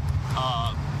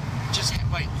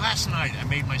 Last night I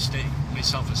made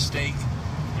myself a steak,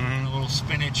 and a little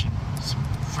spinach, and some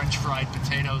French fried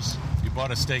potatoes. You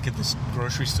bought a steak at the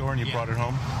grocery store and you brought it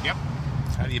home? Yep.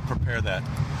 How do you prepare that?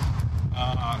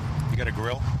 You got a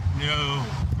grill? No,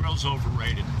 grill's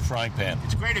overrated. Frying pan.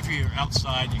 It's great if you're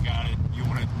outside, you got it, you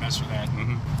want to mess with that.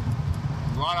 Mm-hmm.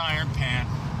 Wrought iron pan,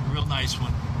 real nice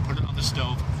one. Put it on the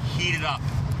stove, heat it up.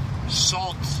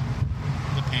 Salt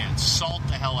the pan, salt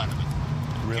the hell out of it.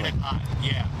 Really? Get it hot,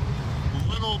 yeah. A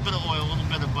little bit of oil, a little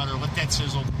bit of butter, let that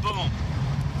sizzle, boom.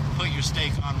 Put your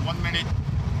steak on 1 minute,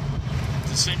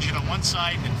 to singe it on one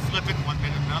side, and then flip it 1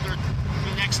 minute another. For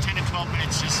the next 10 to 12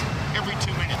 minutes, just every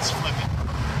 2 minutes, flip it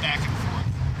back and forth.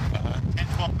 10,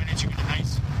 12 minutes, you get a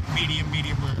nice medium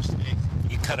rare steak.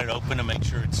 You cut it open to make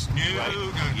sure it's right?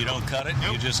 No. You don't cut it?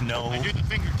 Nope. You just know? I do the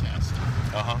finger test.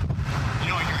 Uh-huh. You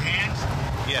know, in your hands,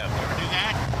 Yeah. you ever do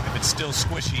that? If it's still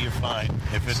squishy, you're fine.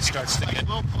 If it starts to Like get... a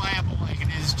little pliable like it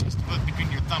is just about between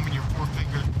your thumb and your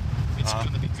forefinger, it's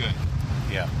going to be good.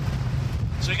 Yeah.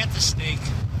 So I got the steak,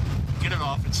 get it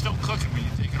off. It's still cooking when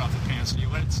you take it off the pan, so you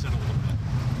let it sit a little bit.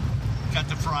 Got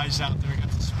the fries out there, got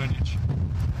the spinach.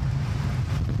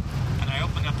 And I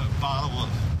opened up a bottle of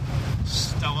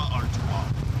Stella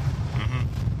Artois. Mm-hmm.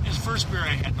 It's the first beer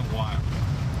I had in a while.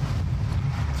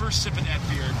 First sip of that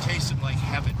beer, it tasted like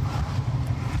heaven.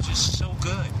 It's just so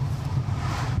good.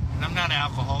 And I'm not an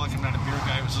alcoholic, I'm not a beer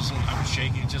guy. I was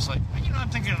shaking, just like, I'm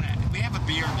thinking, we have a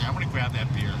beer there. I'm going to grab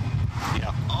that beer.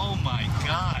 Yeah. Oh my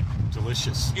God.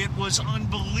 Delicious. It was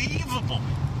unbelievable.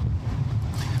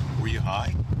 Were you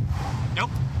high?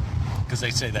 Nope. Because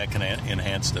they say that can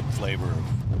enhance the flavor of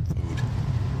food,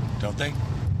 don't they?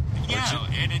 Yeah,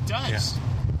 and it does. Yeah.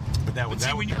 But that was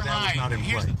when you're that high, was not in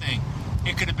here's play. the thing.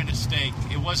 It could have been a steak.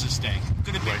 It was a steak. It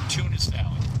could have been Right. tuna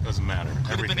salad. Doesn't matter.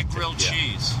 Could have been a grilled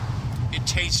cheese. It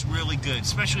tastes really good,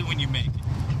 especially when you make it.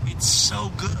 It's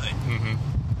so good.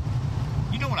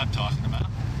 Mm-hmm. You know what I'm talking about.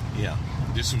 Yeah.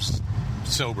 This was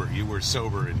sober. You were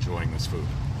sober enjoying this food.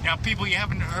 Now, people, you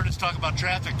haven't heard us talk about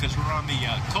traffic because we're on the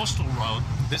coastal road.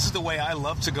 This is the way I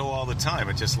love to go all the time.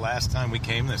 It just last time we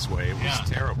came this way, it was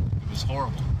terrible. It was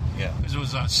horrible. Yeah. Because it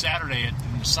was Saturday and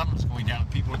the sun was going down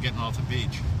and people were getting off the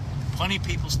beach. Plenty of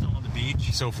people still on the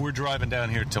beach. So if we're driving down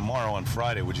here tomorrow on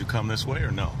Friday, would you come this way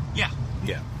or no? Yeah.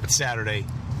 Yeah. But Saturday,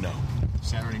 no.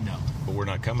 Saturday, no. But we're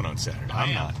not coming on Saturday. I I'm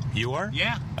am. not. You are?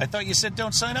 Yeah. I thought you said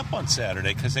don't sign up on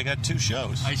Saturday because they got 2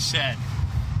 shows. I said.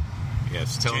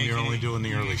 Yes, tell them you're JKD, only doing the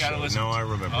you early gotta show. listen No, to- I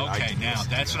remember. Okay, now,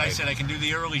 that's what I said. I can do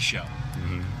the early show.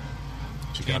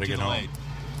 But you got Can't to do get the home. late.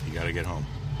 You got to get home.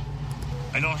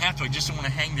 I don't have to. I just don't want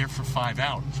to hang there for 5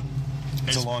 hours.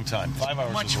 It's a long time. 5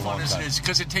 hours Much is a long fun as time. it is,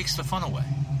 because it takes the fun away.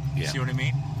 Yeah. See what I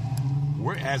mean?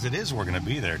 As it is, we're going to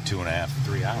be there 2.5,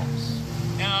 3 hours.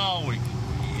 No,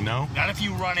 No? not if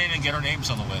you run in and get our names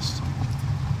on the list.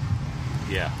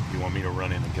 Yeah. You want me to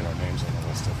run in and get our names on the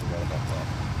list? I forgot about that.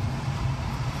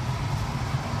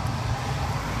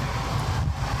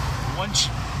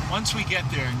 Once we get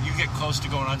there and you get close to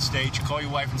going on stage, you call your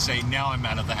wife and say, now I'm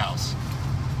out of the house.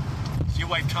 So your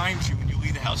wife times you when you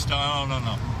leave the house. No.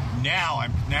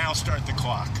 Now start the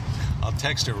clock. I'll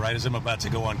text her right as I'm about to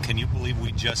go on. Can you believe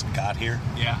we just got here?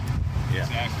 Yeah.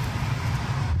 Exactly.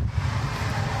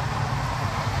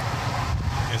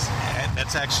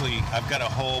 That's actually, I've got a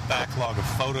whole backlog of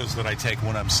photos that I take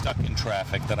when I'm stuck in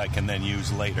traffic that I can then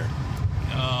use later.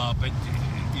 But,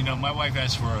 my wife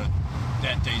asked for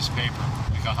that day's paper,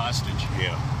 like a hostage.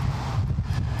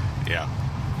 Yeah.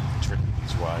 Tricky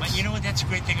these wives. But you know what? That's a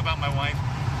great thing about my wife.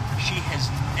 She has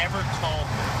never called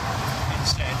me and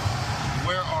said,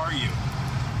 where are you?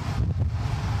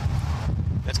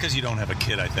 That's because you don't have a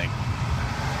kid, I think.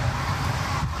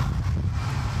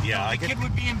 Yeah, The kid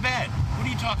would be in bed. What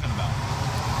are you talking about?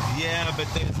 Yeah, but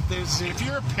there's If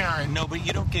you're a parent... No, but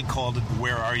you don't get called,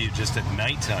 where are you, just at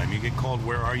nighttime. You get called,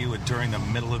 where are you, during the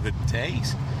middle of the day.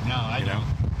 No, I don't.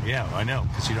 Yeah, I know,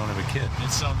 because you don't have a kid.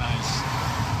 It's so nice.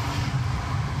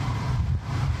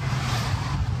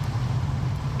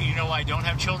 You know why I don't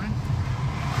have children?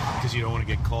 Because you don't want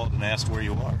to get called and asked where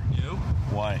you are. You?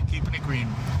 Why? Keeping it green.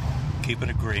 Keeping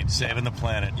it green, saving the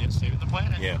planet. Yeah, saving the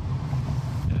planet. Yeah.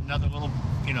 And another little,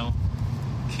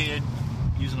 kid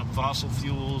using up fossil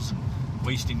fuels and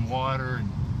wasting water and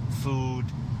food.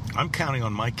 I'm counting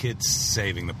on my kids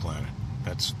saving the planet.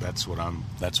 That's what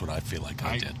I feel like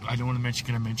I did. I don't want to mention.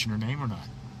 Can I mention her name or not?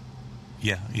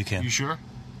 Yeah, you can. You sure?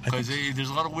 Because there's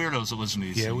a lot of weirdos that listen to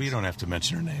these. Yeah, things. we don't have to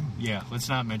mention her name. Yeah, let's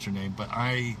not mention her name. But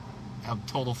I have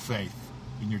total faith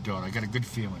in your daughter. I got a good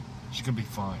feeling she's gonna be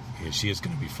fine. Yeah, she is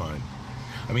gonna be fine.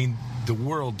 I mean, the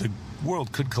world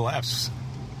could collapse.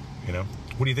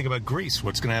 What do you think about Greece?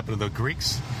 What's gonna happen to the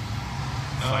Greeks?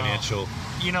 Financial.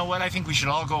 You know what? I think we should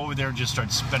all go over there and just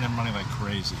start spending money like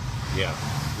crazy. Yeah,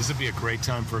 this would be a great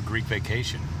time for a Greek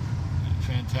vacation.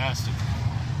 Fantastic.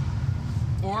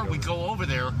 Or we go over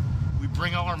there, we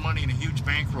bring all our money in a huge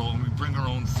bankroll, and we bring our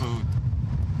own food.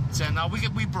 Say, no,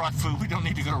 we brought food. We don't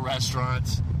need to go to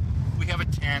restaurants. We have a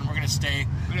tent. We're going to stay.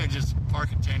 We're going to just park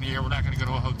a tent here. We're not going to go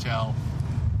to a hotel.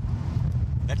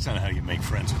 That's not how you make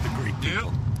friends with the Greek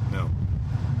people. No.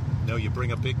 No, you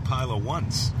bring a big pile of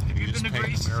ones. Have you just been to pay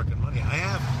Greece? American money. I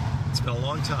have. It's been a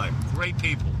long time. Great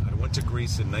people. I went to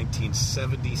Greece in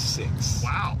 1976.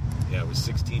 Wow. Yeah, I was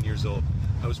 16 years old.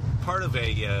 I was part of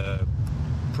a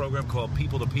program called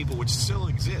People to People, which still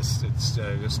exists. It's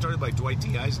started by Dwight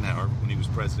D. Eisenhower when he was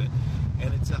president,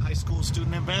 and it's a high school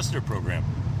student ambassador program.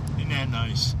 Isn't that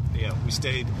nice? Yeah, we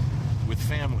stayed with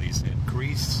families in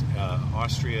Greece,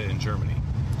 Austria, and Germany.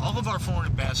 All of our foreign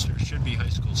ambassadors should be high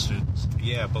school students.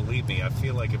 Yeah, believe me, I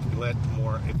feel like if we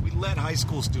let high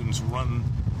school students run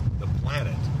the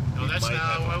planet, No, that's might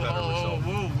not. have a better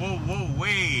result.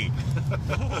 Wait.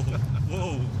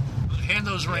 Whoa. Hand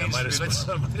those reins Yeah, to me.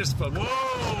 I might have spoken.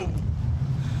 Whoa.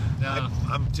 No.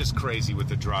 I'm just crazy with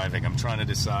the driving. I'm trying to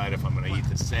decide if I'm going to eat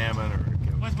the salmon or...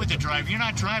 What's with the driving? You're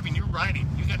not driving. You're riding.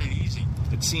 You got it easy.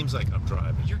 It seems like I'm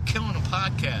driving. You're killing a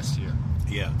podcast here.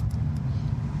 Yeah.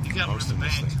 You got one in the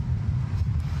bank.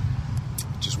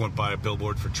 Just went by a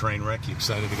billboard for Trainwreck. You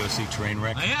excited to go see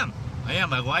Trainwreck? I am.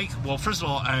 Well, first of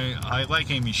all, I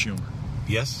like Amy Schumer.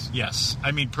 Yes? Yes.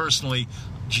 I mean, personally,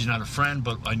 she's not a friend,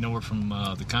 but I know her from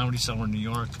the Comedy Cellar in New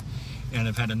York, and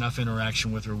I've had enough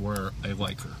interaction with her where I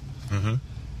like her. Mm-hmm.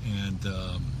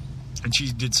 And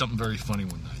she did something very funny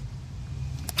one night.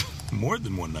 More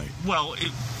than one night. Well,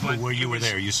 you were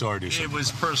there. You saw her do something. It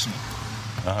was personal.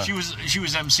 Uh-huh. She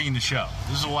was emceeing the show.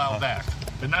 This is a while back,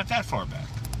 but not that far back.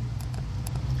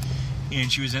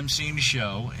 And she was emceeing the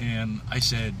show, and I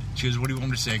said, she goes, what do you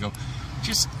want me to say? I go,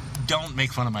 just don't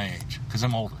make fun of my age, because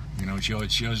I'm older. She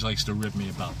always likes to rib me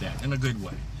about that, in a good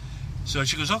way. So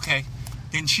she goes, okay.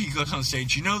 Then she goes on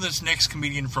stage, this next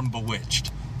comedian from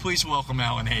Bewitched. Please welcome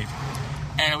Allan Havey.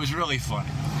 And it was really funny.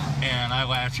 And I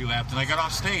laughed, she laughed, and I got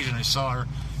off stage, and I saw her,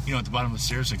 at the bottom of the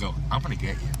stairs. I go, I'm going to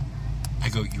get you. I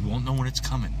go, you won't know when it's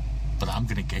coming, but I'm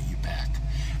going to get you back.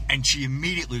 And she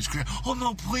immediately was crying, oh,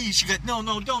 no, please. She got, no,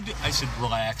 don't do it. I said,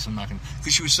 relax, I'm not going to.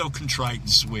 Because she was so contrite and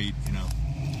sweet,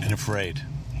 And afraid.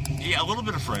 Yeah, a little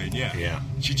bit afraid, yeah. Yeah.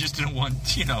 She just didn't want,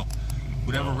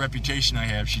 whatever reputation I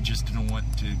have, she just didn't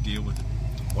want to deal with it.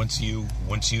 Once you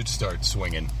start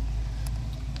swinging,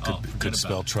 could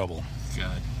spell trouble.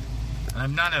 God.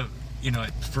 I'm not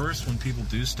at first when people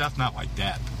do stuff, not like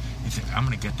that, you think, I'm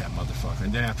going to get that motherfucker.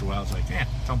 And then after a while, it's like,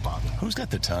 don't bother. Who's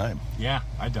got the time? Yeah,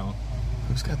 I don't.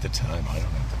 Who's got the time? I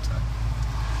don't have the time.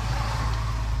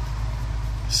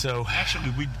 So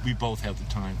actually, we both have the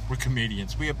time. We're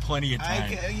comedians. We have plenty of time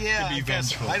to be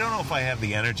vengeful. I don't know if I have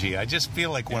the energy. I just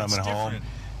feel like when I'm at home,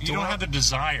 you don't have the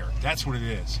desire. That's what it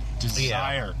is.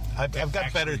 Desire. Yeah. I've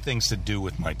got better things to do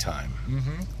with my time.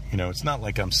 Mm-hmm. It's not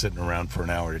like I'm sitting around for an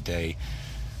hour a day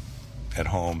at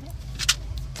home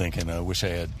thinking, I wish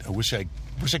I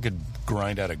could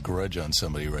grind out a grudge on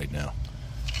somebody right now.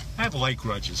 I have light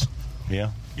grudges.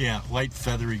 Yeah? Yeah, light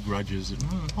feathery grudges.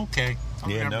 Okay.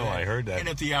 I heard that. And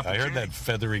at the I heard that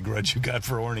feathery grudge you got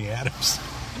for Orny Adams.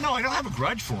 No, I don't have a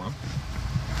grudge for him.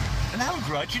 I don't have a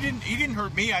grudge. He didn't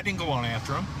hurt me. I didn't go on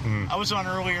after him. I was on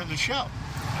earlier in the show.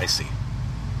 I see.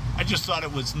 I just thought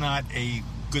it was not a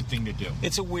good thing to do.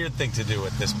 It's a weird thing to do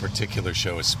at this particular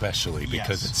show, especially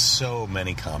because it's so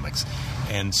many comics,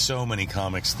 and so many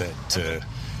comics that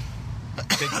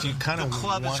you kind of the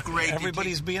club want. Is great.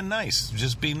 Everybody's being nice.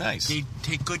 Just be nice. They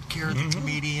take good care of the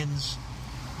comedians.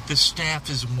 The staff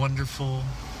is wonderful.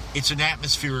 It's an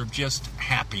atmosphere of just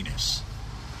happiness,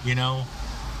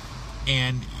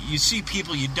 And you see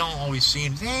people you don't always see,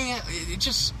 and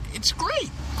it's great.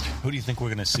 Who do you think we're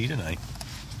going to see tonight?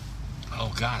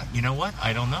 Oh, God. You know what?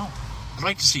 I don't know. I'd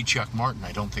like to see Chuck Martin.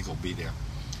 I don't think he'll be there.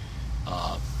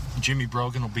 Jimmy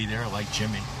Brogan will be there. I like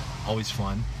Jimmy. Always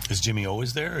fun. Is Jimmy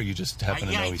always there, or you just happen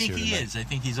to know he's here tonight? I think he is. I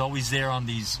think he's always there on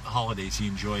these holidays. He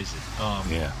enjoys it.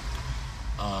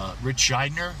 Rich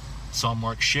Scheidner, saw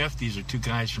Mark Schiff. These are two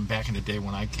guys from back in the day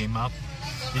when I came up.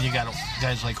 Then you got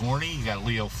guys like Orny. You got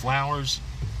Leo Flowers.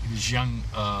 He was young.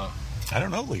 I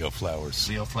don't know Leo Flowers.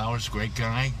 Leo Flowers, great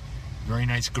guy. Very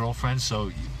nice girlfriend.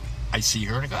 So I see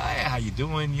her and I go, hey, how you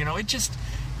doing? It's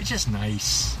just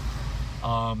nice.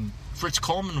 Fritz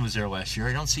Coleman was there last year.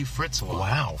 I don't see Fritz a lot.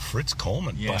 Wow, Fritz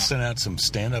Coleman busting out some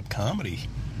stand-up comedy.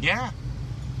 Yeah.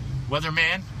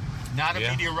 Weatherman, not a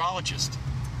meteorologist.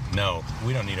 No,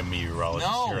 we don't need a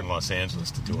meteorologist here in Los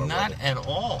Angeles to do our weather. Not at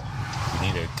all. We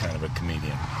need a kind of a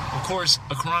comedian. Of course,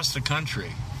 across the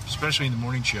country, especially in the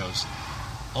morning shows,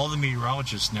 all the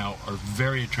meteorologists now are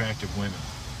very attractive women.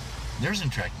 There's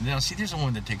a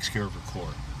woman that takes care of her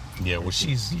core. Yeah, well,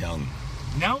 she's young.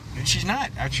 No, she's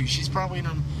not. Actually, she's probably in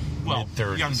her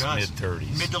mid-30s. Young does.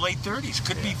 Mid-30s. Mid to late 30s.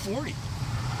 Could be 40.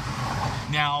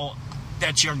 Now,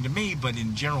 that's young to me, but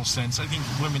in general sense, I think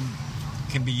women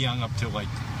can be young up to like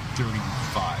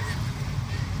 35.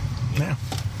 Yeah.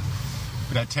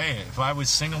 But I tell you, if I was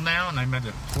single now and I met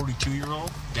a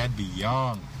 42-year-old, that'd be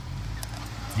young.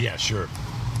 Yeah, sure.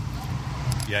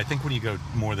 Yeah, I think when you go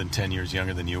more than 10 years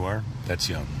younger than you are, that's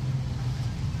young.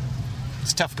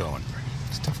 It's tough going.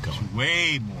 It's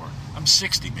way more. I'm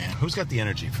 60, man. Who's got the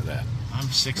energy for that? I'm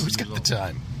 60. Who's got the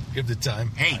time? You have the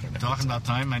time? Hey, talking about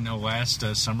time, I know last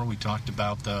summer we talked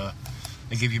about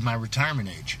they give you my retirement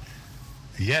age.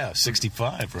 Yeah,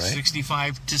 65, right?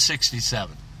 65 to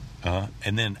 67.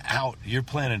 And then out, you're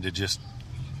planning to just...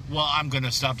 Well, I'm going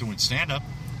to stop doing stand-up.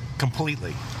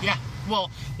 Completely? Yeah.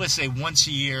 Well, let's say once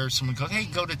a year, someone goes, hey,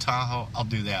 go to Tahoe. I'll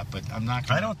do that, but I'm not going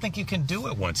to... I don't think you can do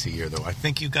it once a year, though. I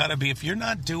think you got to be... If you're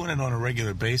not doing it on a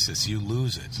regular basis, you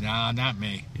lose it. No, not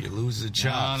me. You lose the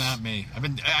chops. No, not me.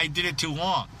 I did it too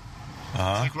long. It's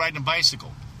like riding a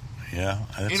bicycle. Yeah.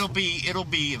 It'll be,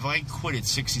 if I quit at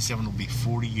 67, it'll be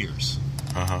 40 years.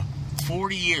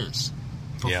 40 years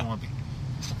performing.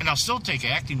 Yeah. And I'll still take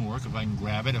acting work if I can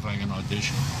grab it, if I can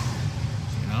audition.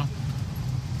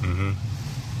 Mm-hmm.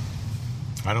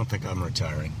 I don't think I'm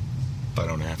retiring. I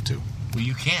don't have to. Well,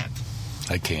 you can't.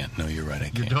 I can't. No, you're right. I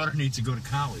can't. Your daughter needs to go to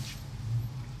college.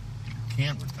 You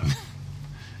can't retire.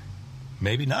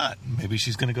 Maybe not. Maybe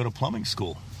she's going to go to plumbing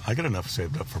school. I got enough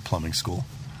saved up for plumbing school.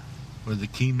 Or the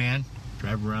key man,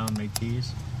 drive around, make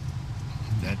keys.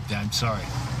 I'm sorry.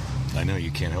 I know,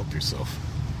 you can't help yourself.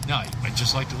 No, I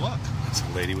just like to look. It's a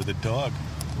lady with a dog.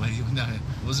 No, I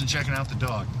wasn't checking out the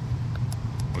dog.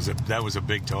 That was a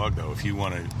big dog, though. If you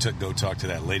want to go talk to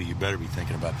that lady, you better be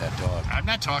thinking about that dog. I'm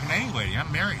not talking to any lady. I'm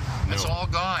married. That's all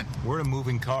gone. We're in a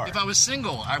moving car. If I was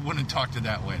single, I wouldn't talk to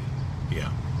that lady.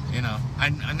 Yeah.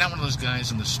 I'm not one of those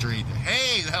guys in the street.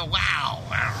 Hey, wow.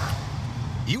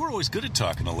 You were always good at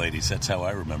talking to ladies. That's how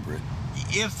I remember it.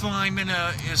 If I'm in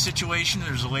a situation,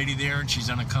 there's a lady there and she's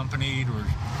unaccompanied or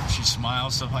she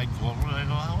smiles, stuff like, well, I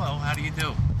go, hello, how do you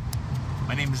do?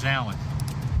 My name is Allan.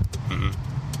 Mm-hmm.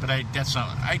 But I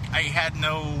had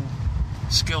no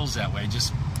skills that way.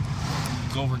 Just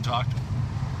go over and talk to them.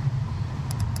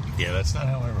 Yeah, that's not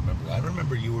how I remember. I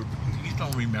remember you were... You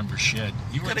don't remember shit.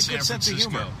 You were in San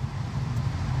Francisco.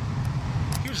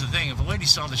 Here's the thing. If a lady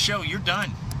saw the show, you're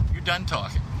done. you're done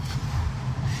talking.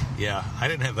 Yeah, I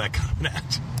didn't have that kind of an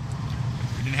act.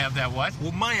 You didn't have that what?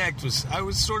 Well, my act was, I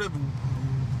was sort of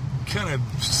kind of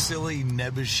silly,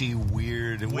 nebbishy,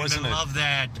 weird. Women love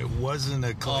that. It wasn't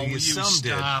a... Oh, will you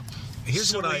stop?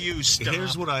 Here's what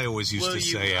I always used to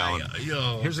say, Alan.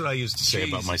 Here's what I used to say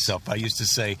about myself. I used to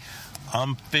say,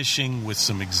 I'm fishing with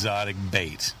some exotic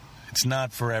bait. It's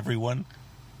not for everyone,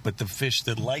 but the fish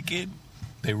that like it,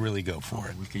 they really go for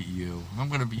it. Look at you. You're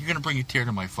gonna bring a tear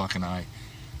to my fucking eye.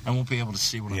 I won't be able to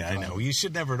see what I'm talking. Yeah, I know. You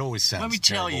should never. It always sounds. Let me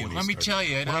tell you.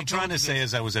 What I'm trying to say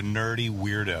is, I was a nerdy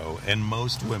weirdo, and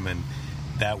most women,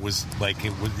 that was like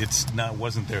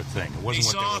wasn't their thing. It wasn't what they were looking for. They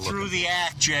saw through the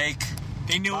act, Jake.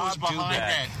 They knew it was behind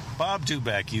that. Bob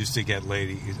Duback used to get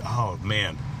ladies. Oh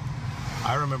man,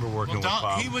 I remember working with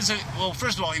Bob.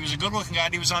 First of all, he was a good-looking guy.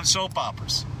 And he was on soap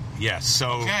operas. Yes.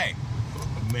 So. Okay.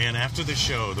 Man, after the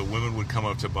show, the women would come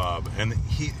up to Bob, and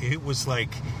it was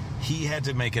like he had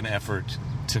to make an effort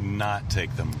to not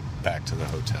take them back to the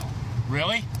hotel.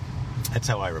 Really? That's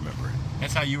how I remember it.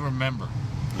 That's how you remember.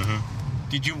 Mm-hmm.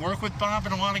 Did you work with Bob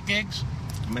in a lot of gigs?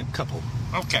 I mean, a couple.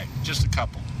 Okay, just a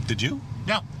couple. Did you?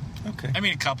 No. Okay. I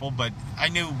mean, a couple, but I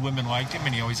knew women liked him,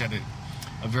 and he always had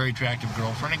a very attractive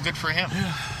girlfriend, and good for him.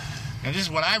 Now, this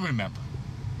is what I remember.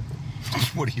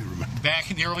 What do you remember? Back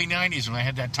in the early 90s when I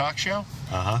had that talk show.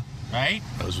 Uh-huh. Right?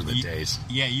 Those were the days.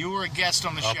 Yeah, you were a guest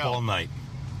on the show. Up all night.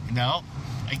 No.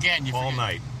 Again, you all forget.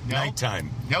 night. Nope.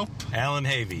 Nighttime. Nope. Allan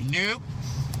Havey. Nope.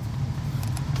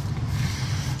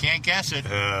 Can't guess it.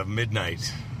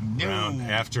 Midnight. No.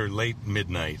 After late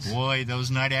midnight. Boy,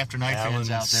 those night after night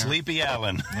fans out there. Sleepy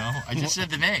Allan. No, I just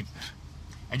said the name.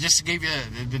 I just gave you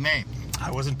the name.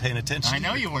 I wasn't paying attention. I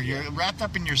know you were. You're wrapped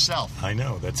up in yourself. I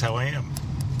know. That's how I am.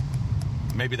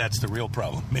 Maybe that's the real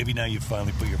problem. Maybe now you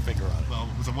finally put your finger on it. Well,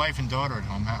 with a wife and daughter at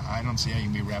home, I don't see how you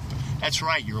can be wrapped up. That's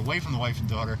right. You're away from the wife and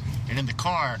daughter, and in the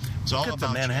car, it's all about the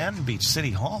Manhattan Beach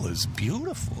City Hall is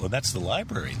beautiful. That's the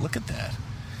library. Look at that.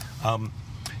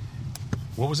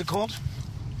 What was it called?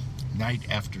 Night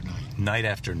After Night. Night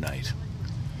After Night.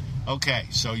 Okay,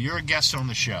 so you're a guest on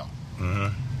the show.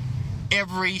 Mm-hmm.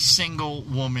 Every single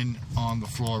woman on the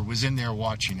floor was in there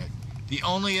watching it. The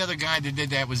only other guy that did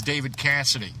that was David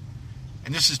Cassidy.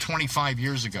 And this is 25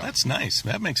 years ago. That's nice.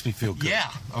 That makes me feel good.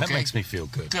 Yeah. Okay. That makes me feel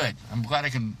good. Good. I'm glad I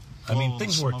can... I mean,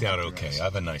 things worked out okay. I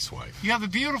have a nice wife. You have a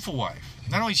beautiful wife.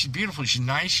 Not only is she beautiful, she's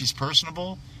nice, she's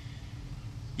personable.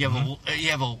 You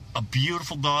have a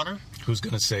beautiful daughter. Who's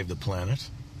going to save the planet?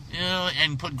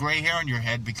 And put gray hair on your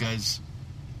head because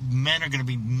men are going to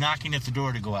be knocking at the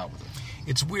door to go out with her.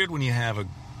 It's weird when you have a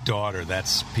daughter.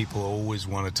 That's people always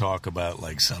want to talk about,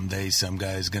 like, someday some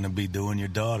guy's going to be doing your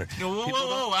daughter.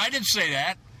 Whoa, I didn't say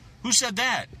that. Who said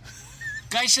that?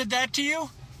 Guy said that to you?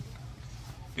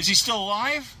 Is he still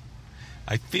alive?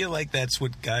 I feel like that's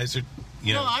what guys are,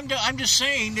 you know. No, I'm just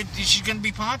saying that she's going to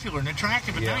be popular and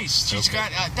attractive and nice. She's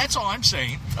got, that's all I'm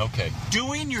saying. Okay.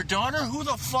 Doing your daughter? Who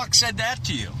the fuck said that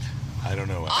to you? I don't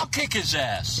know. I'll kick his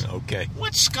ass. Okay.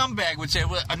 What scumbag would say?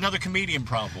 Well, another comedian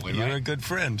probably, You're right? a good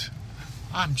friend.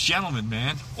 I'm gentleman,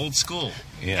 man. Old school.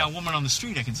 Yeah. Now, a woman on the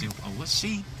street, I can say, oh, let's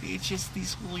see. It's just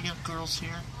these little young girls here.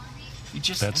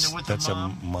 That's a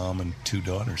mom and two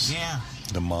daughters. Yeah.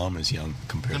 The mom is young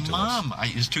compared to us. The mom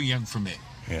is too young for me.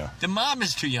 Yeah. The mom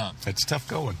is too young. It's tough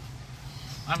going.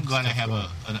 I'm glad I have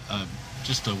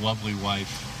just a lovely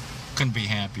wife. Couldn't be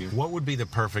happier. What would be the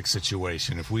perfect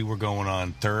situation if we were going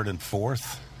on 3rd and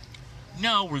 4th?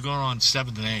 No, we're going on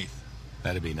 7th and 8th.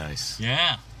 That'd be nice.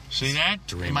 Yeah. See that?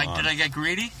 Dream on. Did I get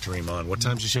greedy? Dream on. What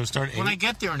time's the show start? 8? When I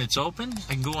get there and it's open,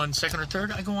 I can go on 2nd or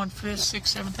 3rd. I go on 5th,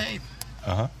 6th, 7th, 8th.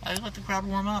 Uh-huh. I let the crowd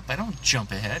warm up. I don't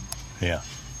jump ahead. Yeah.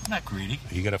 I'm not greedy.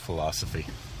 You got a philosophy.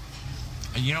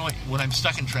 And you know what? When I'm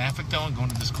stuck in traffic, though, and going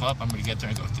to this club, I'm going to get there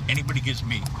and go, if anybody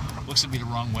looks at me the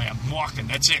wrong way, I'm walking.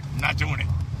 That's it. I'm not doing it.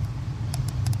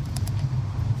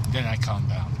 Then I calm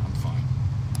down. I'm fine.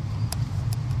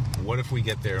 What if we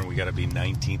get there and we got to be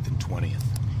 19th and 20th?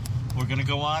 We're going to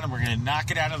go on and we're going to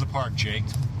knock it out of the park, Jake.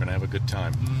 We're going to have a good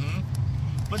time.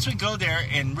 Mm-hmm. Once we go there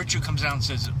and Richard comes out and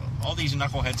says, all these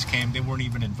knuckleheads came, they weren't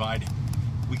even invited.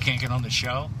 We can't get on the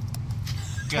show.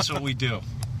 Guess what we do?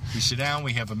 We sit down,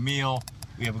 we have a meal,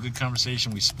 we have a good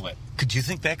conversation, we split. Could you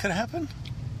think that could happen?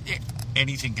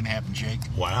 Anything can happen, Jake.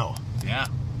 Wow. Yeah.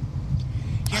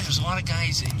 Yeah, there's a lot of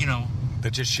guys,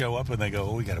 that just show up and they go,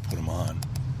 oh, we got to put them on.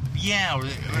 Yeah,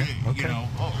 okay.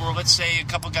 Or let's say a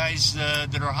couple guys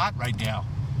that are hot right now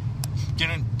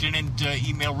didn't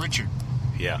email Richard.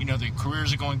 Yeah. Their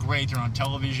careers are going great. They're on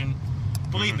television.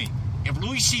 Believe me, if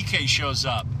Louis C.K. shows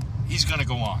up, he's going to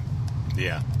go on.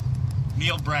 Yeah.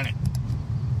 Neil Brennan,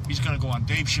 he's going to go on.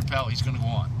 Dave Chappelle, he's going to go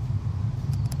on.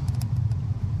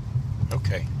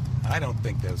 Okay. I don't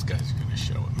think those guys are going to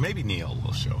show up. Maybe Neil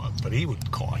will show up, but he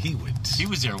would call. He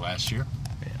was there last year.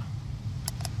 Yeah.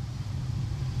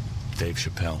 Dave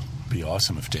Chappelle. Be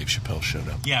awesome if Dave Chappelle showed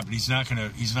up. Yeah, but he's not gonna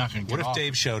get What if off.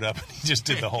 Dave showed up and he just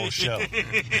did the whole show?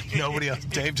 Nobody else.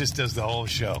 Dave just does the whole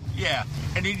show. Yeah,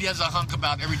 and he has a hunk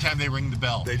about every time they ring the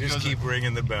bell. They just keep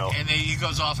ringing the bell. And he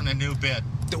goes off in a new bit.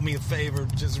 Do me a favor,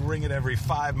 just ring it every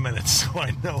 5 minutes so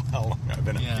I know how long I've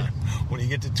been up here. When you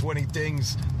get to 20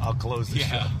 things, I'll close the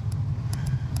show.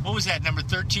 What was that, number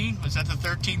 13? Was that the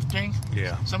 13th thing?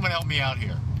 Yeah. Someone help me out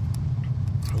here.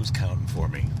 Who's counting for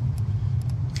me?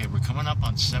 Okay, we're coming up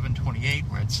on 7:28.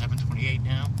 We're at 7:28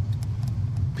 now.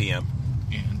 PM.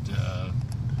 And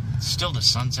still the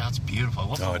sun's out. It's beautiful. I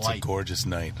love the it's light a gorgeous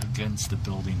night. against the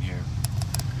building here.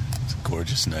 It's a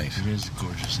gorgeous night. It is a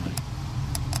gorgeous night.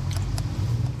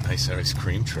 Nice ice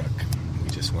cream truck. We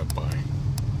just went by.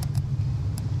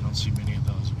 Don't see many of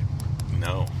those anymore.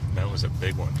 No, that was a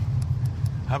big one.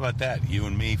 How about that? You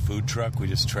and me, food truck. We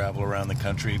just travel around the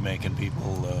country making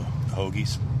people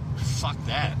hoagies. Fuck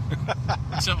that.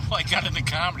 So I got into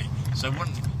comedy. So I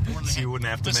wouldn't So you wouldn't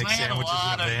have to make sandwiches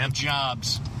in a van? I had a lot of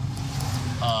jobs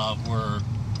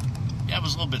I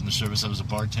was a little bit in the service. I was a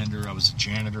bartender. I was a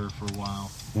janitor for a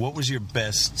while. What was your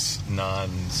best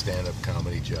non-stand-up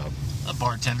comedy job? A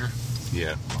bartender.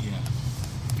 Yeah.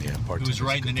 Yeah, bartender. It was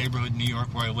right in the neighborhood in New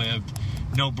York where I lived.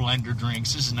 No blender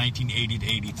drinks. This is 1980 to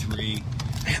 83.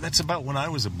 Yeah, that's about when I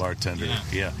was a bartender.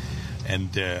 Yeah.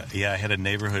 And, I had a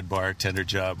neighborhood bartender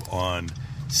job on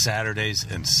Saturdays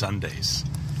and Sundays.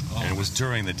 Oh. And it was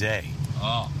during the day.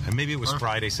 Oh. And maybe it was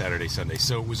Friday, Saturday, Sunday.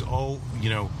 So it was all,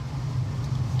 you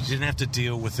didn't have to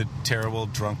deal with the terrible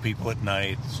drunk people at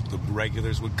night. The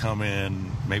regulars would come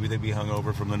in. Maybe they'd be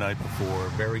hungover from the night before.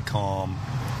 Very calm.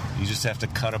 You just have to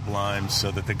cut up limes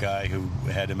so that the guy who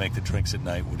had to make the drinks at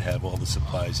night would have all the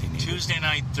supplies he needed. Tuesday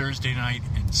night, Thursday night,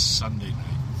 and Sunday night.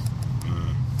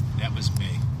 That was me.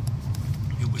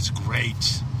 It was great.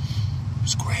 It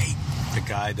was great. The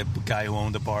guy who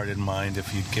owned the bar didn't mind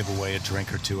if you'd give away a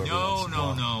drink or two every once in a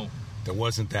while. No. There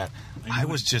wasn't that. I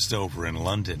was just over in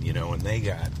London, and they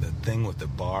got the thing with the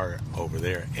bar over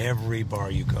there. Every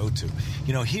bar you go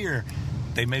to. Here,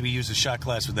 they maybe use a shot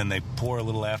glass, but then they pour a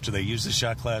little after they use the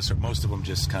shot glass, or most of them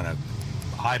just kind of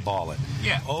highball it.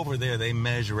 Yeah. Over there, they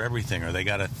measure everything, or they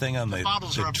got a thing on the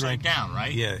bottles are upside drink. down,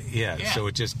 right? Yeah. So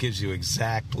it just gives you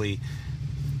exactly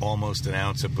almost an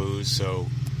ounce of booze. So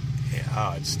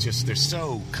it's just they're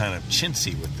so kind of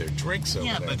chintzy with their drinks over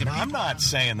there. But I'm not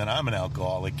saying that I'm an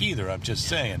alcoholic either. I'm just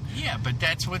saying. Yeah, but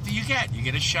that's what you get. You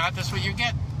get a shot. That's what you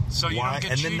get. So you don't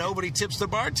get cheated. Then nobody tips the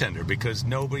bartender because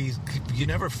you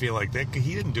never feel like that.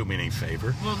 He didn't do me any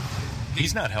favor. Well,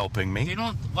 he's not helping me. They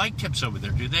don't like tips over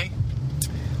there, do they?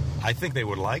 I think they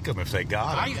would like them if they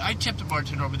got them. I tipped the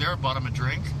bartender over there, bought him a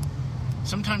drink.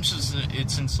 Sometimes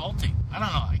it's insulting. I don't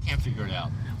know. I can't figure it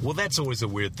out. Well, that's always a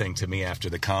weird thing to me after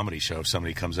the comedy show. If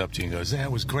somebody comes up to you and goes,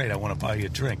 "That was great. I want to buy you a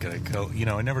drink," and I go,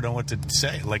 I never know what to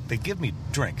say. Like, they give me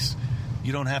drinks.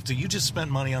 You don't have to. You just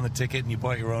spent money on the ticket and you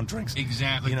bought your own drinks.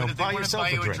 Exactly. But if they want to buy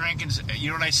you a drink, and you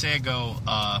know what I say? I go,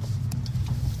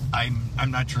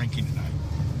 I'm not drinking tonight,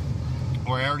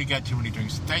 or I already got too many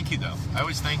drinks. Thank you, though. I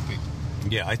always thank people.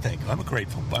 Yeah, I think I'm a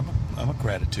grateful. I'm a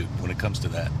gratitude when it comes to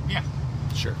that. Yeah,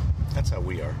 sure. That's how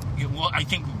we are. Yeah, well, I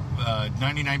think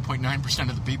 99.9%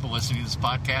 of the people listening to this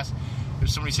podcast, if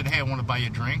somebody said, "Hey, I want to buy you a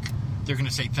drink," they're going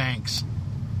to say thanks.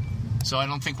 So I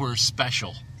don't think we're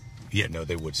special. Yeah, no,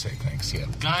 they would say thanks. Yeah,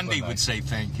 Gandhi would say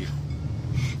thank you.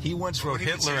 He once wrote He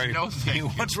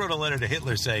once wrote a letter to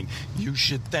Hitler saying, "You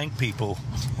should thank people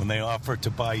when they offer to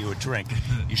buy you a drink.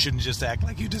 You shouldn't just act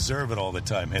like you deserve it all the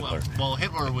time." Hitler. Well,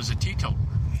 Hitler was a teetotaler.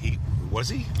 Was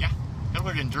he? Yeah,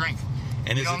 Hitler didn't drink.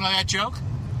 And you don't know that joke?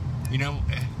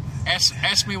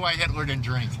 Ask me why Hitler didn't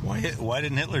drink. Why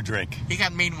didn't Hitler drink? He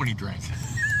got mean when he drank.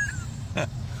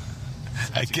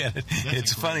 I get it.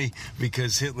 It's funny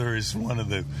because Hitler is one of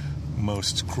the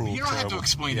most cruel. You don't have to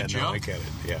explain the joke. No, I get it.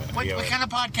 Yeah. What kind of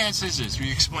podcast is this where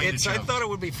you explain the joke? I thought it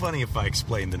would be funny if I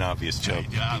explained an obvious joke.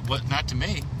 Not to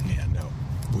me. Yeah, no.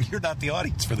 Well, you're not the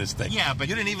audience for this thing. Yeah, but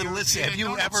you didn't even listen. Have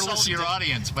you ever listened to your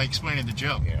audience by explaining the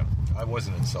joke? Yeah, I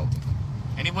wasn't insulting.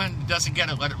 Anyone who doesn't get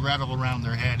it, let it rattle around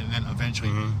their head, and then eventually,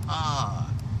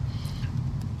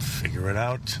 Figure it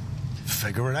out.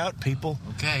 Figure it out, people.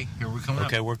 Okay, here we're coming up.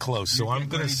 Okay, we're close. So I'm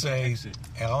going to say,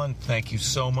 Allan, thank you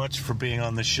so much for being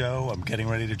on the show. I'm getting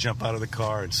ready to jump out of the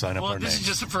car and sign up our names. Well, this is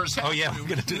just the first half. Oh, yeah, we're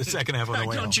going to do the second half on the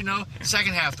way home. Don't you know?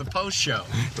 Second half, the post show.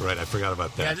 Right, I forgot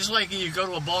about that. Yeah, just like you go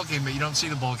to a ball game, but you don't see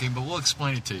the ball game, but we'll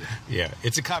explain it to you. Yeah,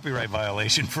 it's a copyright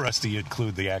violation for us to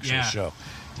include the actual show.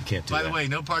 You can't do that. By the way,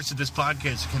 no parts of this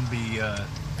podcast can be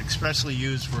expressly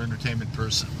used for entertainment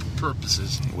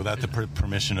purposes. Without the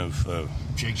permission of...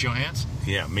 Jake Johans?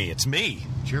 Yeah, me. It's me.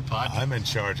 It's your podcast. I'm in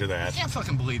charge of I that. can't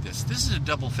fucking believe this. This is a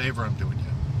double favor I'm doing you.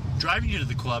 Driving you to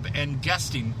the club and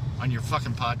guesting on your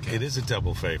fucking podcast. It is a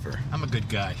double favor. I'm a good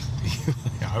guy.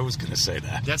 I was going to say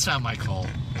that. That's not my call.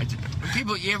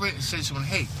 You ever say to someone,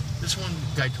 hey, this one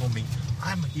guy told me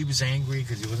he was angry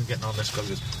because he wasn't getting on this club.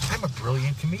 He goes, I'm a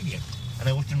brilliant comedian. And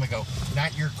I looked at him and I go,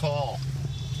 not your call.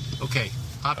 Okay,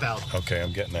 hop out. Okay,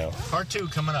 I'm getting out. Part 2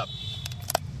 coming up.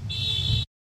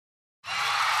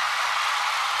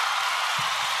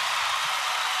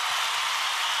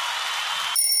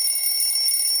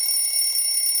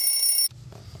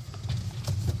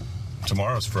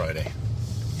 Tomorrow's Friday.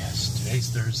 Yes, today's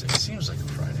Thursday. It seems like a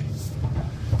Friday.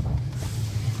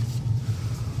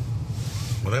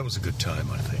 Well, that was a good time,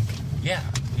 I think. Yeah,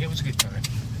 it was a good time.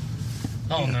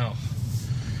 Oh, Yeah. no.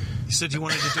 You said you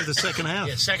wanted to do the second half.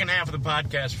 Yeah, second half of the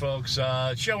podcast, folks.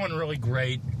 Show went really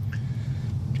great.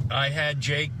 I had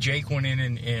Jake. Jake went in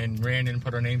and ran in and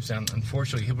put our names down.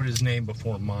 Unfortunately, he put his name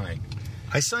before mine.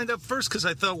 I signed up first because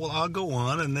I thought, well, I'll go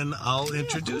on and then I'll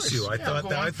introduce course. you. I Yeah, thought go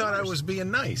that on I thought I first. was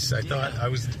being nice. I thought I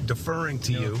was deferring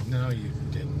to you. No, you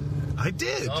didn't. I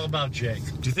did. It's all about Jake.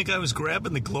 Do you think I was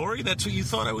grabbing the glory? That's what you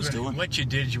thought I was doing? What you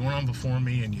did is you went on before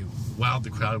me and you wowed the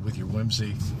crowd with your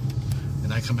whimsy.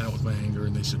 And I come out with my anger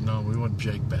and they said, no, we want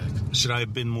Jake back. Should I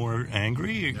have been more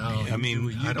angry? No, I mean,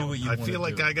 you do what you I wanna feel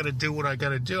like do. I got to do what I got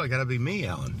to do. I got to be me,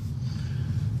 Allan.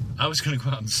 I was going to go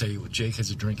out and say, well, Jake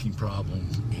has a drinking problem.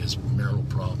 He has marital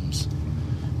problems.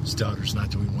 His daughter's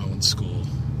not doing well in school.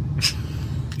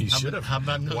 You How should about- have. how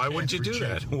about no Why wouldn't you chance do for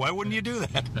that? Jake? Why wouldn't you do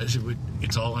that? I said,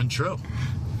 it's all untrue.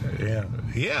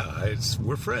 Yeah.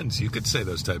 We're friends. You could say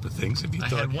those type of things if you I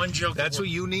thought. had one joke. That's what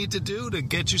you need to do to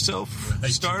get yourself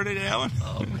Right. started, Allan.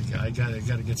 Oh my God! I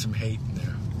gotta get some hate in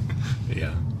there.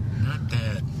 Yeah. Not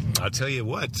bad. I'll tell you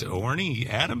what. Orny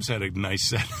Adams had a nice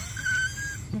set.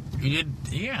 He did.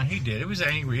 Yeah, he did. It was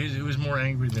angry. It was more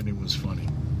angry than it was funny.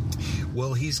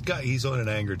 Well, he's on an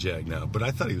anger jag now, but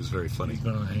I thought he was very funny. He's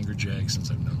been on anger jag since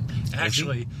I've known him.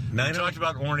 Actually, we talked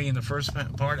about Orny in the first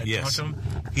part. I Yes. talked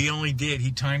to him.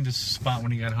 He timed his spot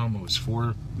when he got home. It was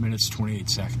 4 minutes, 28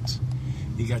 seconds.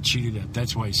 He got cheated at.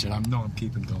 That's why he said, I'm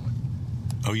keeping going.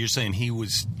 Oh, you're saying he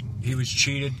was... He was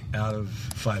cheated out of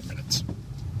 5 minutes.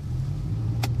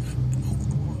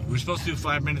 We were supposed to do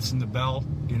 5 minutes in the bell,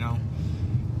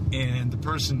 and the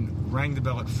person rang the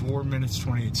bell at 4 minutes,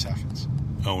 28 seconds.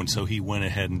 Oh, and so he went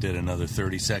ahead and did another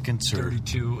 30 seconds? Or?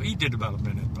 32. He did about a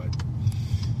minute, but...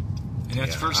 And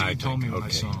that's the first thing he told me when I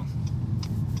saw him.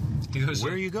 He goes,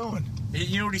 Where are you going?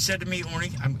 You know what he said to me,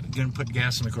 Orny? I'm going to put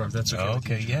gas in the car, if that's okay. Oh, with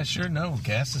you." okay. Yeah, sure. No,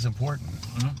 gas is important.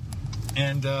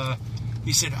 And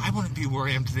he said, I wouldn't be where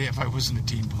I am today if I wasn't a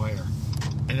team player.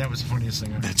 And that was the funniest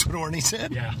thing I heard. That's what Orny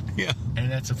said? Yeah. Yeah.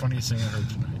 And that's the funniest thing I heard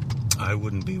tonight. I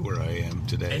wouldn't be where I am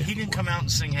today. And he didn't come out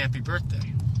and sing happy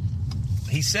birthday.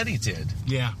 He said he did.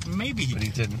 Yeah, maybe he But he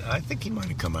didn't. I think he might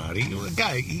have come out. He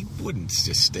wouldn't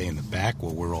just stay in the back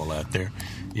while we're all out there.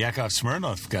 Yakov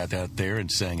Smirnoff got out there and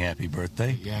sang happy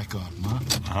birthday. Yakov, huh?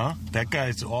 Huh? That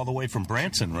guy's all the way from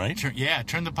Branson, right?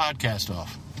 Turn the podcast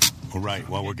off. Oh, right,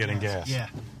 while we're getting gas. Yeah.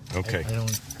 Okay. I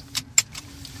don't...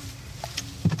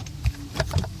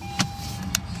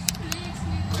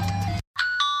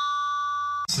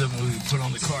 So we put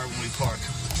on the car when we park.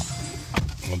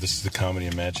 Well, this is the Comedy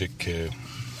and Magic.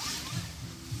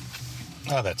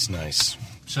 Oh, that's nice.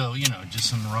 So, just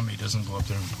some rummy doesn't go up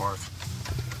there and park.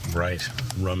 Right.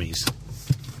 Rummies.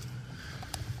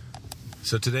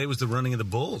 So today was the running of the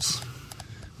bulls.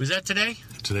 Was that today?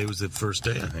 Today was the first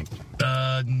day, I think.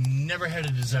 Never had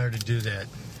a desire to do that.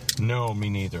 No, me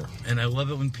neither. And I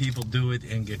love it when people do it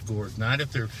and get gored. Not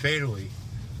if they're fatally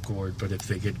gored, but if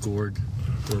they get gored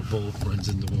or a bullet runs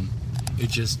into them.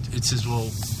 It says, well,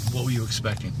 what were you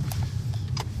expecting?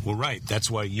 Well, right. That's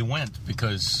why you went,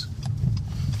 because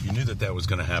you knew that was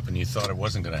going to happen. You thought it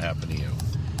wasn't going to happen to you.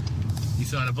 You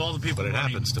thought of all the people But it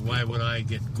running, happens to why people. would I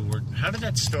get gored? How did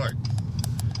that start?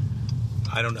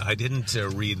 I didn't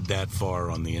read that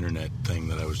far on the internet thing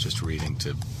that I was just reading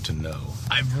to know.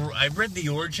 I've read the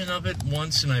origin of it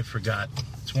once and I forgot.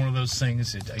 It's one of those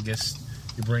things that I guess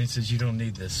your brain says you don't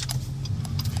need this.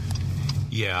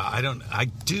 Yeah, I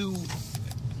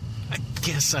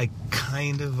guess I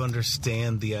kind of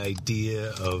understand the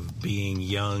idea of being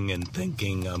young and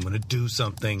thinking I'm going to do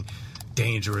something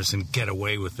dangerous and get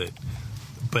away with it.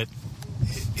 But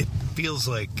it feels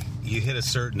like you hit a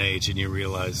certain age and you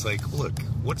realize, like, look,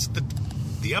 what's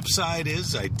the upside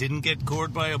is I didn't get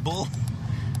gored by a bull.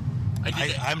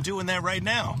 I'm doing that right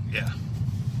now. Yeah.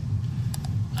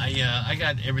 I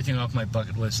got everything off my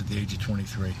bucket list at the age of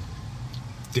 23.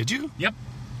 Did you? Yep.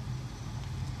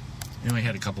 I only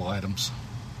had a couple items.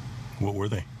 What were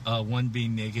they? One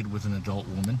being naked with an adult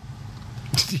woman.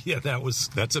 Yeah,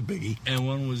 that's a biggie. And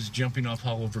one was jumping off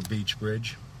Oliver Beach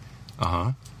Bridge.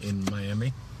 In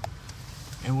Miami.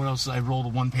 And what else? I rolled a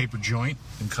one-paper joint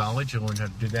in college. I learned how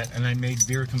to do that. And I made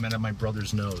beer come out of my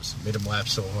brother's nose. Made him laugh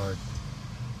so hard.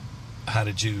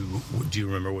 Do you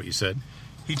remember what you said?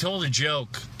 He told a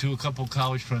joke to a couple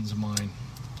college friends of mine.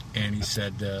 And he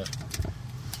said,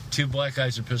 two black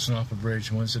guys are pissing off a bridge.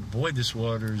 And one said, boy, this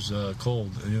water's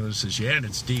cold. And the other says, yeah, and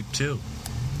it's deep, too.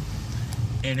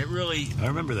 And it really... I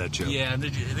remember that joke. Yeah, and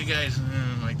the guys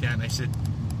like that. And I said,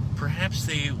 perhaps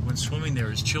they went swimming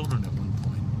there as children at one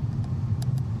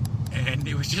point. And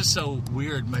it was just so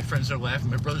weird. My friends started laughing.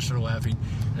 My brother started laughing.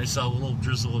 And I saw a little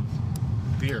drizzle of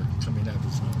beer coming out of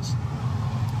his nose.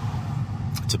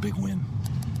 It's a big win.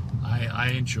 I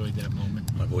enjoyed that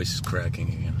moment. My voice is cracking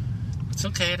again. It's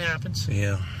okay. It happens.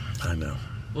 Yeah, I know.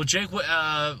 Well, Jake,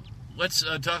 let's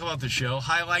talk about the show.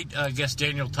 Highlight, I guess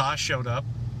Daniel Tosh showed up.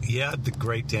 Yeah, the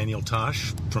great Daniel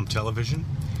Tosh from television.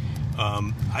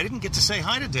 I didn't get to say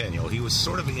hi to Daniel. He was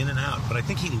sort of in and out, but I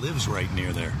think he lives right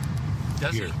near there.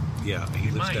 Does here. he? Yeah,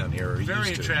 he lives down here. Or he Very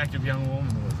used to. attractive young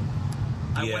woman with him.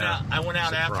 I went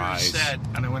out after the set,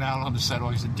 and I went out on the set.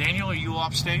 I said, Daniel, are you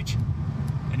off stage?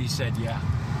 And he said, yeah.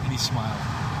 And he smiled.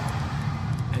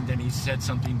 And then he said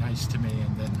something nice to me,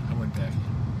 and then I went back in.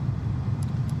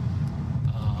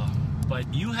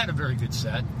 But you had a very good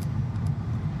set.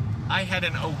 I had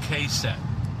an okay set.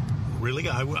 Really?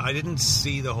 I didn't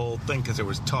see the whole thing because there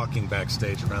was talking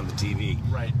backstage around the TV.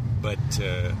 Right. But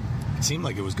it seemed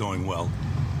like it was going well.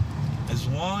 As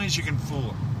long as you can fool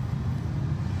her.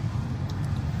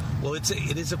 Well,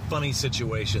 it is a funny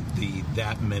situation,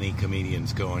 that many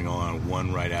comedians going on,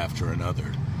 one right after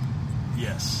another.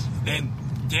 Yes. And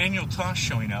Daniel Tosh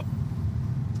showing up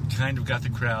kind of got the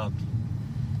crowd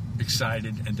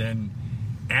excited. And then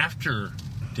after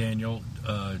Daniel,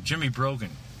 Jimmy Brogan,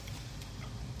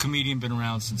 comedian, been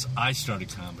around since I started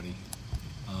comedy.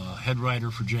 Head writer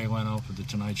for Jay Leno for The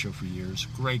Tonight Show for years.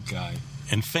 Great guy.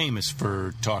 And famous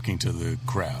for talking to the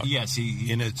crowd. Yes,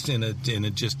 he in a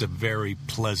just a very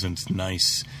pleasant,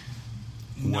 nice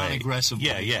way. Non-aggressive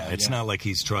way. Yeah. It's not like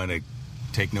he's trying to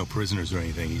take no prisoners or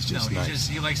anything. He's just nice.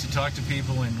 He likes to talk to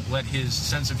people and let his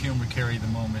sense of humor carry the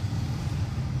moment.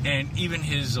 And even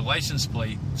his license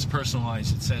plate is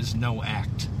personalized. It says no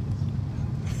act.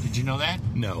 Did you know that?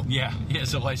 No. Yeah, he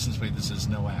has a license plate that says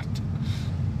no act.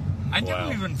 I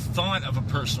never even thought of a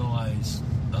personalized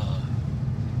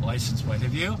license plate.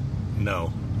 Have you?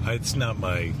 No, it's not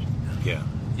my. Yeah.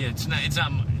 Yeah,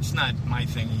 it's not my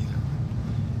thing either.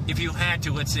 If you had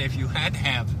to, let's say, if you had to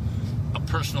have a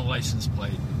personal license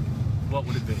plate, what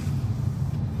would it be?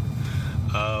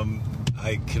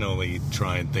 I can only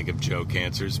try and think of joke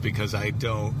answers because I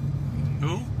don't.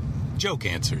 Who? Joke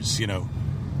answers,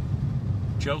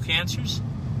 Joke answers?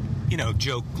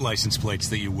 Joke license plates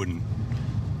that you wouldn't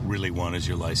really want as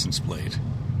your license plate.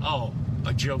 Oh,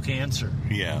 a joke answer.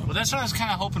 Yeah. Well, that's what I was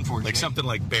kind of hoping for, like Jay. something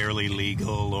like barely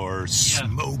legal or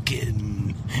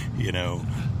smoking,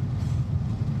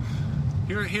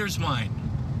 Here's mine.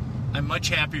 I'm much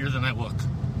happier than I look.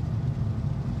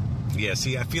 Yeah,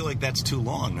 see, I feel like that's too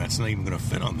long. That's not even going to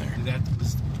fit on there. That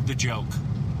was the joke,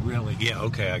 really. Yeah,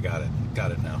 okay, I got it.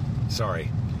 Got it now. Sorry.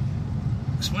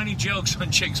 So many jokes on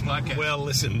Jake's podcast. Well,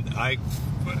 listen,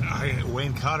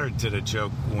 Wayne Cotter did a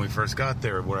joke when we first got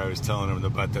there where I was telling him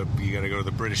about you got to go to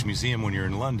the British Museum when you're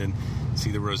in London,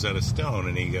 see the Rosetta Stone,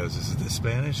 and he goes, "Is it the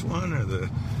Spanish one or the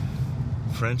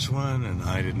French one?" And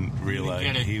I didn't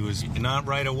realize he was not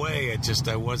right away.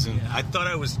 I wasn't. Yeah. I thought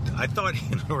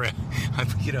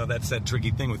that's that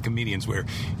tricky thing with comedians where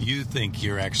you think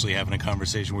you're actually having a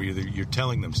conversation where you're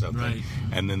telling them something, right.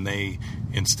 And then they,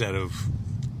 instead of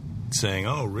saying,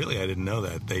 "Oh, really? I didn't know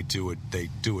that," they do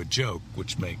a joke,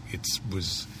 which I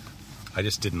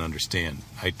just didn't understand.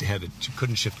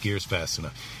 Couldn't shift gears fast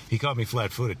enough. He caught me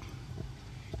flat-footed.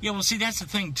 Yeah, well, see, that's the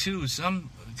thing too. Some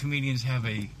comedians have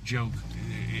a joke.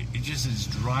 It just is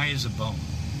dry as a bone.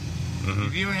 Mm-hmm.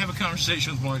 If you ever have a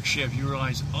conversation with Mark Schiff, you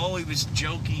realize, he was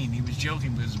joking. He was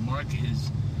joking because Mark is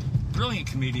a brilliant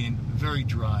comedian, very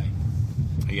dry.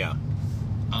 Yeah.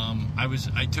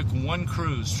 I took one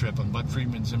cruise trip on Bud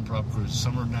Friedman's improv cruise,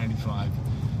 summer of '95.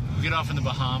 We get off in the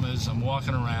Bahamas. I'm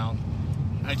walking around.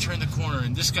 And I turn the corner,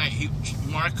 and this guy,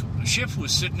 Mark Schiff,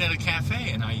 was sitting at a cafe,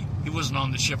 and he wasn't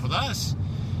on the ship with us.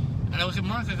 And I look at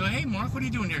Mark. I go, "Hey, Mark, what are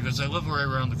you doing here?" He goes, "I live right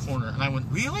around the corner." And I went,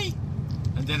 "Really?"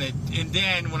 And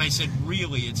then when I said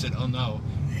 "really," it said, "Oh no,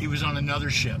 he was on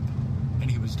another ship, and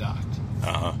he was docked."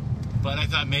 Uh huh. But I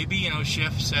thought maybe,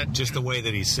 Schiff said... Just the way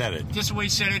that he said it. Just the way he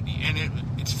said it, and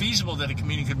it's feasible that a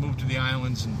comedian could move to the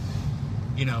islands and,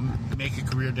 make a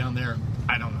career down there.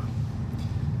 I don't know.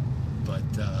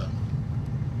 But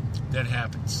that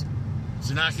happens. It's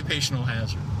an occupational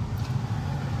hazard.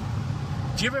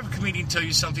 Do you ever have a comedian tell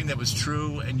you something that was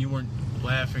true and you weren't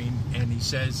laughing, and he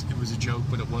says it was a joke,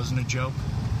 but it wasn't a joke?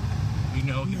 He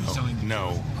was telling you.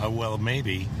 No. Well,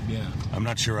 maybe. Yeah. I'm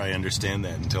not sure I understand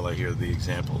that until I hear the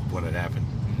example of when it happened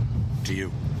to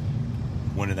you.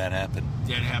 When did that happen?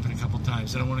 That happened a couple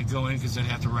times. I don't want to go in because I'd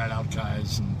have to rat out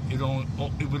guys, and it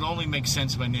would only make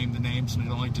sense if I named the names, and I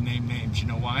don't like to name names. You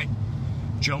know why?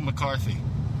 Joe McCarthy.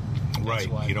 Right.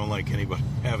 Why. You don't like anybody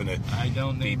having to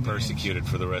be name persecuted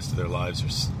for the rest of their lives.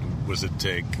 Or was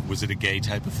it a gay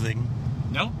type of thing?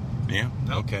 No. Yeah?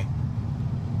 No. Okay.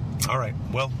 All right.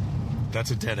 Well, that's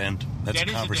a dead end. That's a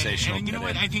conversational and you know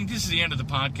what? end. I think this is the end of the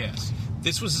podcast.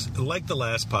 This was like the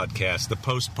last podcast, the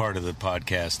post part of the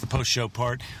podcast, the post-show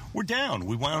part. We're down.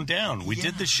 We wound down. We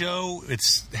did the show.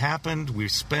 It's happened. We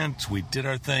did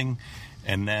our thing.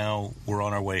 And now we're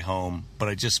on our way home. But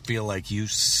I just feel like you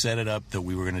set it up that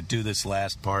we were going to do this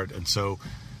last part. And so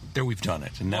there we've done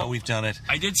it. And now we've done it.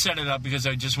 I did set it up because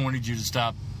I just wanted you to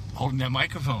stop holding that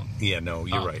microphone. Yeah, no,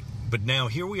 you're right. But now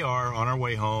here we are on our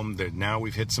way home. Now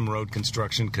we've hit some road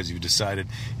construction because you've decided,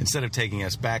 instead of taking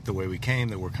us back the way we came,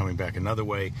 that we're coming back another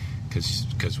way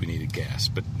because we needed gas.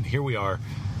 But here we are.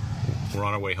 We're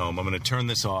on our way home. I'm going to turn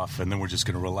this off, and then we're just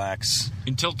going to relax.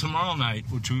 Until tomorrow night,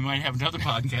 which we might have another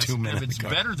podcast. 2 minutes. If it's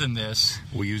better than this,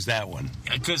 we'll use that one.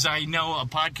 Because I know a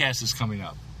podcast is coming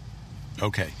up.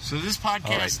 Okay. So this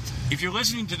podcast, if you're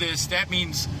listening to this, that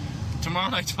means tomorrow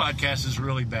night's podcast is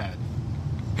really bad.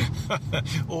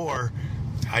 Or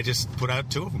I just put out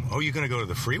 2 of them. Oh, you're going to go to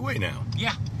the freeway now?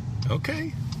 Yeah.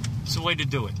 Okay. It's the way to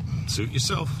do it. Suit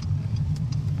yourself.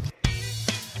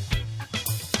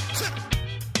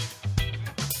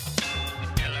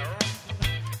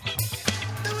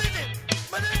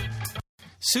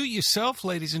 Suit yourself,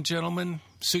 ladies and gentlemen.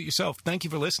 Suit yourself. Thank you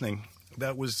for listening.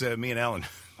 That was me and Allan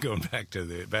going back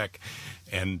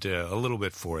and a little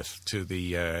bit forth to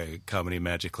the Comedy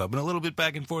Magic Club, and a little bit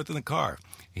back and forth in the car.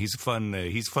 He's a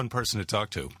fun person to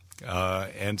talk to,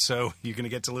 and so you're going to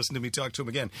get to listen to me talk to him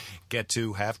again.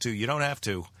 Have to. You don't have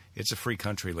to. It's a free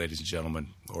country, ladies and gentlemen,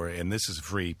 and this is a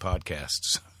free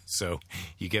podcast. So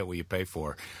you get what you pay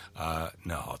for.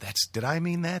 No, did I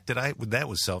mean that? That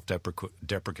was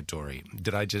self-deprecatory.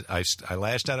 I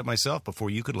lashed out at myself before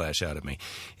you could lash out at me.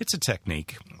 It's a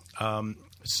technique.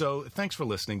 So thanks for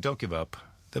listening. Don't give up.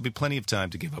 There'll be plenty of time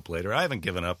to give up later. I haven't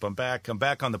given up. I'm back on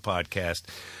the podcast.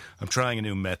 I'm trying a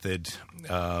new method.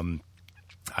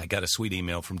 I got a sweet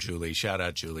email from Julie. Shout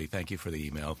out, Julie. Thank you for the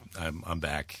email. I'm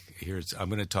back. I'm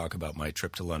going to talk about my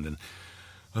trip to London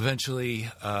eventually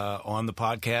on the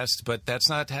podcast, but that's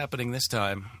not happening this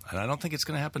time, and I don't think it's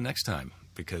going to happen next time,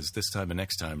 because this time and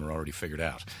next time are already figured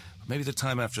out. Maybe the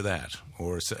time after that,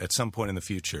 or at some point in the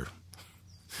future.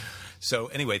 So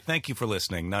anyway, thank you for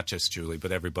listening, not just Julie,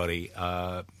 but everybody.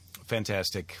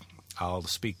 Fantastic. I'll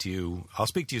speak to you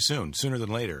soon, sooner than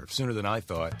later, sooner than I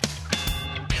thought.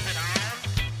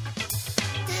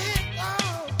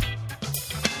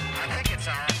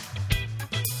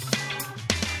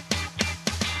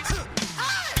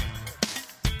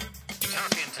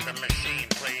 Talk into the machine,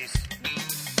 please.